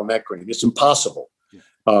stop it on that green. It's impossible.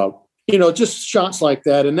 Yeah. Just shots like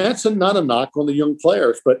that. And that's not a knock on the young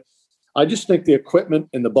players, but I just think the equipment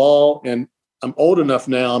and the ball, and I'm old enough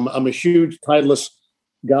now. I'm a huge Titleist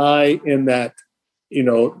guy in that,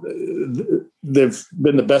 they've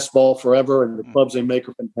been the best ball forever, and the clubs they make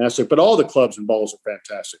are fantastic. But all the clubs and balls are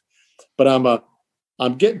fantastic. But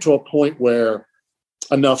I'm getting to a point where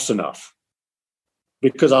enough's enough,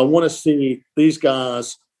 because I want to see these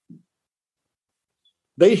guys.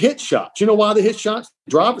 They hit shots. You know why they hit shots?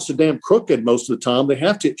 Drive it so damn crooked most of the time. They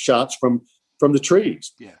have to hit shots from the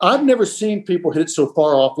trees. Yeah. I've never seen people hit it so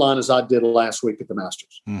far offline as I did last week at the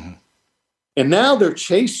Masters. Mm-hmm. And now they're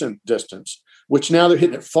chasing distance, which now they're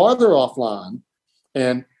hitting it farther offline.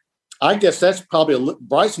 And I guess that's probably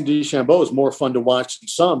Bryson DeChambeau is more fun to watch than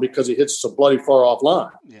some, because he hits so bloody far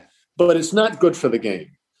offline. Yeah. But it's not good for the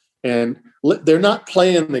game. And they're not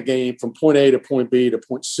playing the game from point A to point B to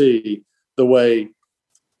point C the way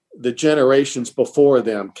the generations before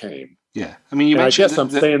them came. Yeah, I guess I'm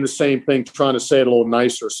saying the same thing, trying to say it a little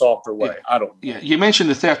nicer, softer way. Yeah, I don't know. Yeah, you mentioned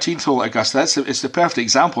the 13th hole at Augusta. It's the perfect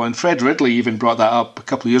example, and Fred Ridley even brought that up a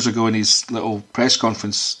couple of years ago in his little press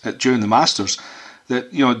conference during the Masters.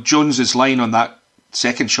 That Jones's line on that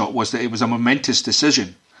second shot was that it was a momentous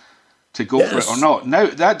decision to go for it or not. Now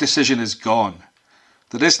that decision is gone.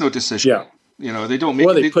 There is no decision. Yeah, they don't make.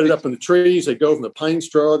 Well, they put it up in the trees. They go from the pine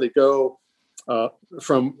straw. They go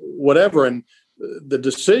from whatever and. The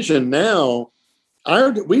decision now,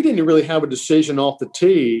 we didn't really have a decision off the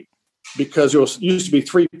tee, because there used to be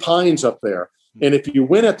 3 pines up there. And if you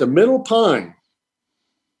went at the middle pine,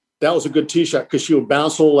 that was a good tee shot, because you would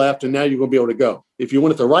bounce a little left, and now you're going to be able to go. If you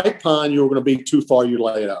went at the right pine, you were going to be too far, you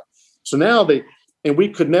lay it up. So now we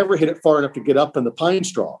could never hit it far enough to get up in the pine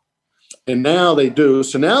straw. And now they do.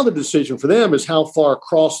 So now the decision for them is how far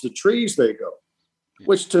across the trees they go.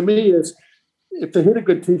 which to me is, if they hit a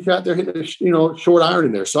good tee shot, they're hitting a short iron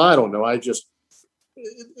in there. So I don't know.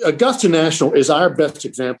 Augusta National is our best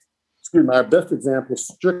example. Excuse me, our best example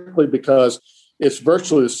strictly because it's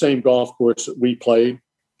virtually the same golf course that we played.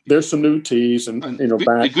 There's some new tees and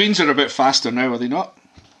the greens are a bit faster now, are they not?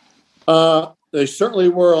 They certainly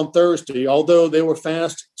were on Thursday, although they were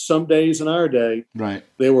fast some days in our day. Right.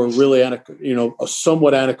 They were really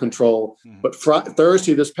somewhat out of control. Mm-hmm. But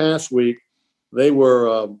Thursday this past week, they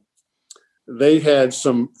were they had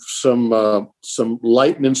some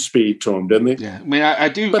lightning speed to them, didn't they? Yeah. I mean, I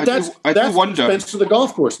do. But that's wonder. That's expense to the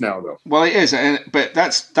golf course now, though. Well, it is, but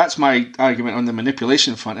that's my argument on the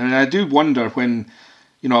manipulation front. I mean, I do wonder when,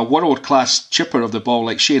 a world-class chipper of the ball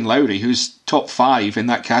like Shane Lowry, who's top 5 in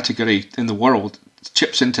that category in the world,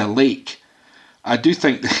 chips into a lake. I do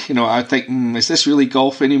think, is this really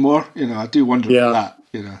golf anymore? I do wonder about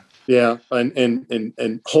that. Yeah,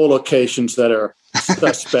 and hole locations that are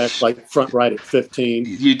suspect, like front right at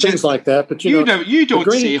 15, things like that. But you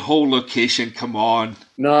don't say hole location. Come on.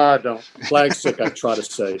 No, I don't. Flag stick, I try to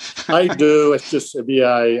say. I do. It's just, I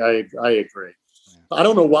agree. I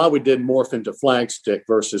don't know why we did morph into flag stick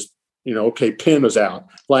versus, pin is out.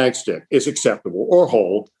 Flag stick is acceptable, or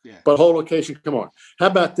hole, but hole location, come on. How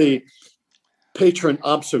about the patron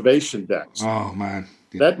observation decks? Oh, man.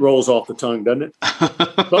 Yeah. That rolls off the tongue, doesn't it?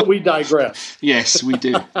 But we digress. Yes, we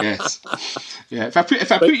do. Yes. Yeah. If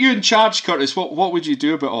I put you in charge, Curtis, what would you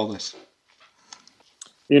do about all this?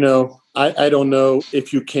 I don't know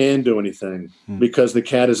if you can do anything because the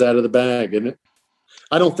cat is out of the bag, isn't it?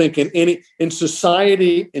 I don't think in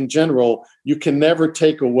society in general, you can never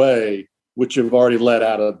take away what you've already let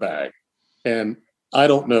out of the bag. And I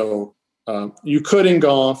don't know. You could in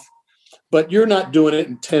golf, but you're not doing it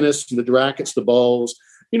in tennis and the rackets, the balls.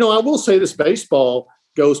 I will say this: baseball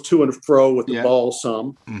goes to and fro with the ball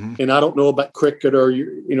some, and I don't know about cricket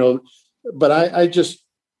but I just,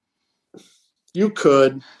 you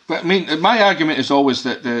could. But I mean, my argument is always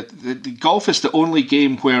that the golf is the only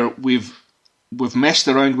game where we've messed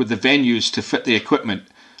around with the venues to fit the equipment.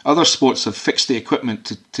 Other sports have fixed the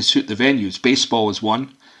equipment to suit the venues. Baseball is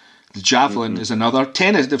one. The javelin is another.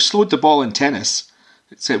 Tennis, they've slowed the ball in tennis.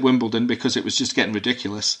 It's at Wimbledon because it was just getting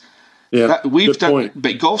ridiculous. Yeah, we've done, point.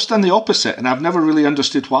 But golf's done the opposite, and I've never really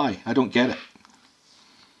understood why. I don't get it.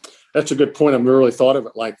 That's a good point. I've never really thought of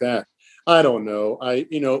it like that. I don't know. I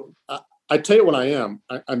tell you what I am.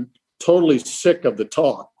 I'm totally sick of the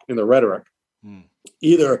talk and the rhetoric.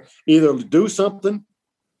 Either do something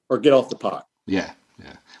or get off the pot. Yeah.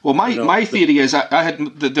 Well, my theory is I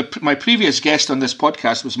had my previous guest on this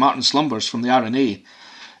podcast was Martin Slumbers from the R&A,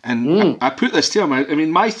 and I put this to him. I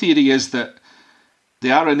mean, my theory is that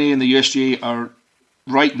the R&A and the USGA are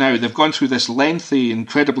right now, they've gone through this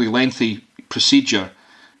incredibly lengthy procedure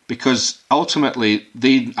because ultimately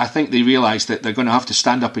I think they realise that they're going to have to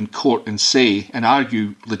stand up in court and say and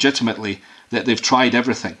argue legitimately that they've tried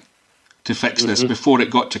everything to fix this before it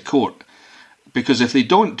got to court. Because if they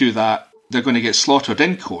don't do that, they're going to get slaughtered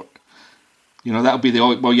in court. That'll be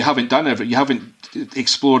you haven't done you haven't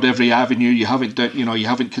explored every avenue, you haven't done, you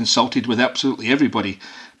haven't consulted with absolutely everybody.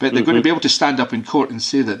 But they're going to be able to stand up in court and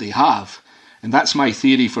say that they have. And that's my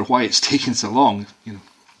theory for why it's taken so long.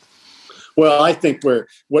 Well, I think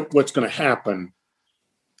what's going to happen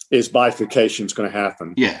is bifurcation is going to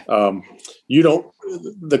happen. Yeah.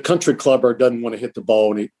 The country clubber doesn't want to hit the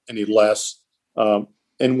ball any less.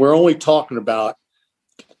 And we're only talking about,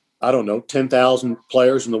 10,000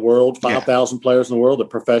 players in the world, 5,000 players in the world, the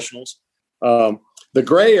professionals. The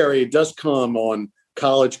gray area does come on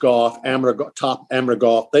college golf, top amateur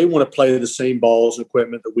golf. They want to play the same balls and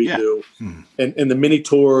equipment that we do. And the mini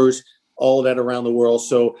tours, all that around the world.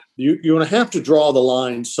 So you're going to have to draw the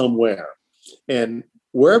line somewhere. And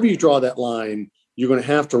wherever you draw that line, you're going to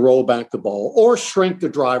have to roll back the ball or shrink the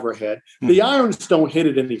driver head. The irons don't hit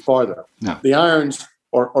it any farther. No. The irons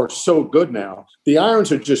are so good now. The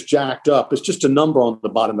irons are just jacked up. It's just a number on the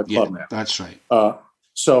bottom of the club now. That's right.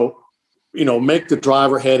 So, make the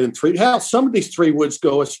driver head in 3. Hell, some of these 3 woods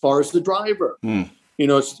go as far as the driver.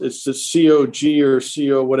 It's the COG or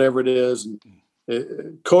CO, whatever it is. And,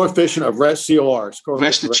 coefficient of CORs.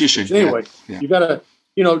 Restitution. Anyway, you got to,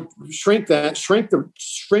 shrink that, shrink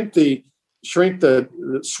the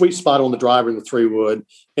sweet spot on the driver in the 3 wood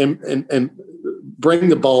and bring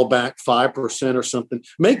the ball back 5% or something.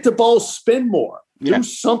 Make the ball spin more. Do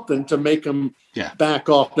something to make them back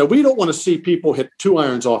off. Now, we don't want to see people hit 2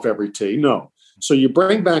 irons off every tee. No. So you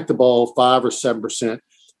bring back the ball 5 or 7%.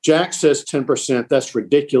 Jack says 10%. That's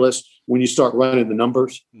ridiculous when you start running the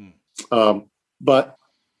numbers. But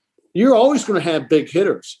you're always going to have big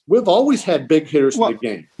hitters. We've always had big hitters in the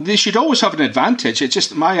game. They should always have an advantage. It's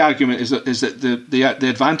just my argument is that the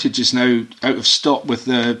advantage is now out of stock with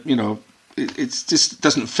it just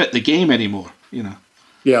doesn't fit the game anymore.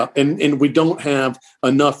 Yeah, and we don't have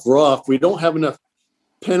enough rough. We don't have enough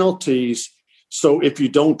penalties. So if you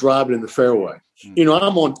don't drive it in the fairway,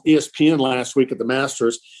 I'm on ESPN last week at the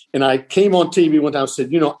Masters, and I came on TV one time and said,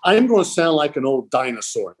 I'm going to sound like an old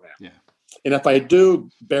dinosaur now. Yeah. And if I do,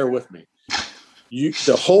 bear with me.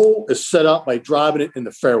 The hole is set up by driving it in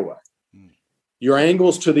the fairway. Your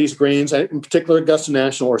angles to these greens, in particular Augusta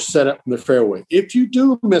National, are set up in the fairway. If you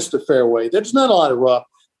do miss the fairway, there's not a lot of rough,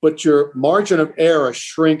 but your margin of error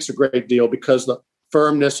shrinks a great deal because the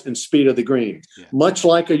firmness and speed of the green, much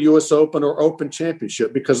like a U.S. Open or Open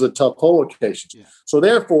Championship because of the tough hole occasions. Yeah. So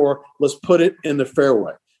therefore, let's put it in the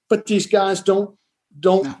fairway. But these guys don't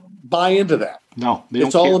buy into that. No,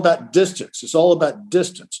 it's all about distance. It's all about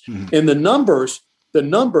distance. Mm-hmm. And the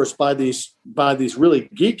numbers by these really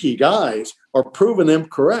geeky guys are proving them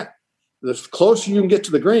correct. The closer you can get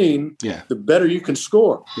to the green, the better you can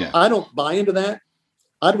score. Yeah. I don't buy into that.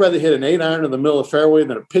 I'd rather hit an 8-iron in the middle of the fairway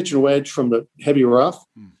than a pitch and wedge from the heavy rough.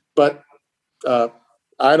 But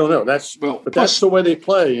I don't know. That's the way they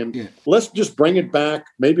play. And let's just bring it back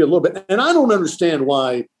maybe a little bit. And I don't understand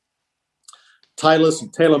why Titleist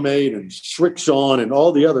and TaylorMade and Srixon and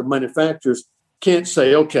all the other manufacturers can't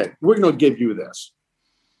say, okay, we're going to give you this.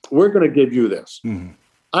 We're going to give you this. Mm-hmm.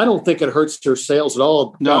 I don't think it hurts their sales at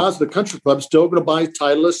all. No. Guys, the country club's still going to buy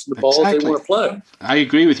Titleist and the balls they want to play. I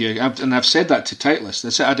agree with you. I've said that to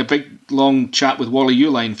Titleist. I had a big, long chat with Wally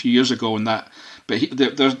Uline a few years ago on that. But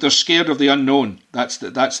they're scared of the unknown. That's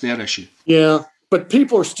their issue. Yeah, but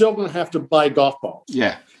people are still going to have to buy golf balls.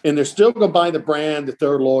 Yeah. And they're still going to buy the brand that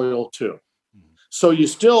they're loyal to. So you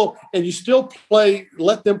still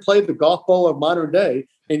let them play the golf ball of modern day,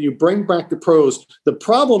 and you bring back the pros. The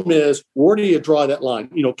problem is, where do you draw that line?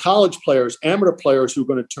 College players, amateur players who are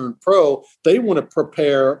going to turn pro, they want to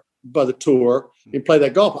prepare by the tour and play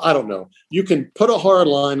that golf. I don't know. You can put a hard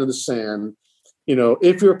line in the sand,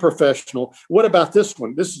 if you're a professional. What about this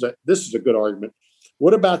one? This is a good argument.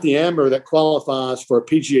 What about the amateur that qualifies for a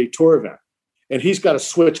PGA Tour event, and he's got to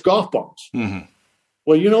switch golf balls? Mm-hmm.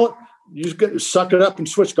 Well, you know what? You just got to suck it up and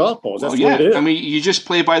switch golf balls. That's what it is. I mean, you just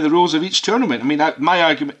play by the rules of each tournament. I mean,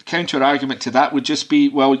 my counter argument to that would just be,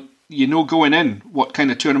 well, going in what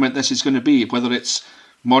kind of tournament this is going to be, whether it's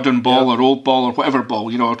modern ball or old ball or whatever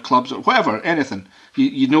ball, or clubs or whatever, anything. Going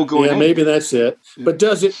in. Yeah, maybe that's it. Yeah.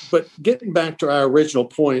 But getting back to our original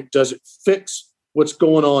point, does it fix what's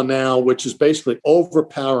going on now, which is basically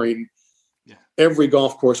overpowering every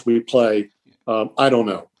golf course we play? I don't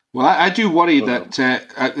know. Well, I do worry that,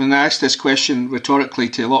 and I ask this question rhetorically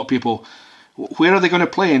to a lot of people, where are they going to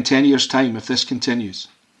play in 10 years' time if this continues?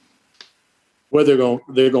 Well, they're going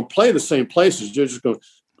to play the same places. They're just going to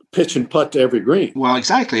pitch and putt to every green. Well,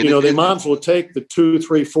 exactly. They might as well take the 2,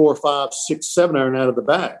 3, 4, 5, 6, 7 iron out of the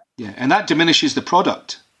bag. Yeah, and that diminishes the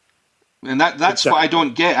product. And that's exactly what I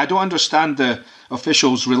don't get. I don't understand the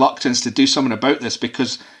officials' reluctance to do something about this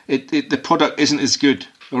because the product isn't as good,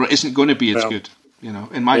 or it isn't going to be as good.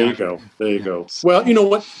 In my There you go. Well, you know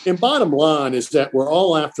what? And bottom line is that we're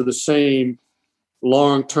all after the same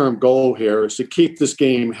long-term goal here, is to keep this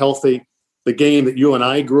game healthy, the game that you and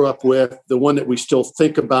I grew up with, the one that we still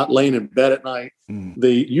think about laying in bed at night.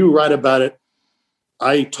 You write about it,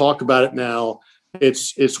 I talk about it now.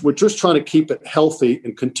 We're just trying to keep it healthy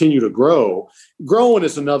and continue to grow. Growing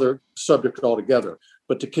is another subject altogether,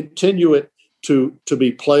 but to continue it to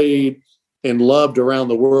be played and loved around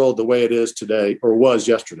the world the way it is today or was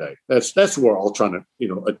yesterday. That's what we're all trying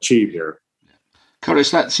to achieve here. Curtis,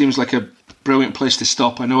 that seems like a brilliant place to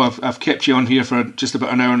stop. I know I've kept you on here for just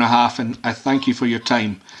about an hour and a half, and I thank you for your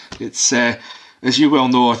time. It's as you well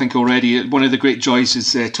know, I think already, one of the great joys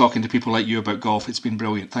is talking to people like you about golf. It's been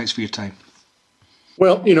brilliant. Thanks for your time.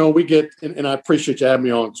 Well, we get, and I appreciate you having me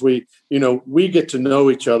on, because we get to know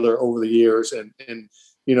each other over the years, and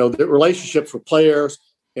the relationships with players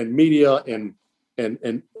and media and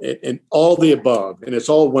all the above. And it's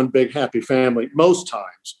all one big happy family most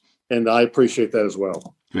times. And I appreciate that as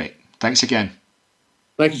well. Great. Thanks again.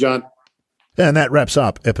 Thank you, John. And that wraps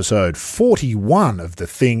up episode 41 of The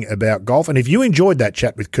Thing About Golf. And if you enjoyed that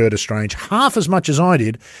chat with Curtis Strange half as much as I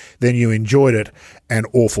did, then you enjoyed it an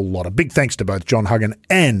awful lot. A big thanks to both John Huggan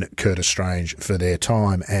and Curtis Strange for their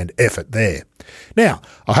time and effort there. Now,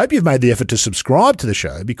 I hope you've made the effort to subscribe to the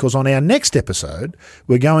show, because on our next episode,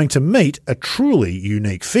 we're going to meet a truly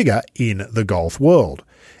unique figure in the golf world.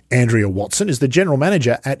 Andrea Watson is the General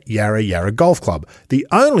Manager at Yarra Yarra Golf Club, the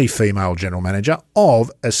only female General Manager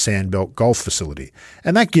of a Sandbelt golf facility.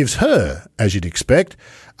 And that gives her, as you'd expect,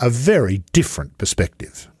 a very different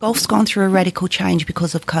perspective. Golf's gone through a radical change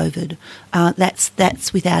because of COVID.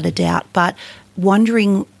 That's without a doubt. But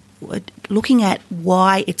looking at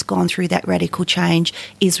why it's gone through that radical change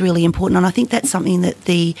is really important. And I think that's something that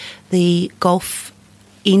the golf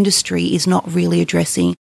industry is not really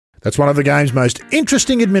addressing. That's one of the game's most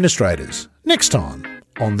interesting administrators. Next time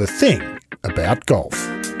on The Thing About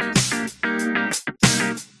Golf.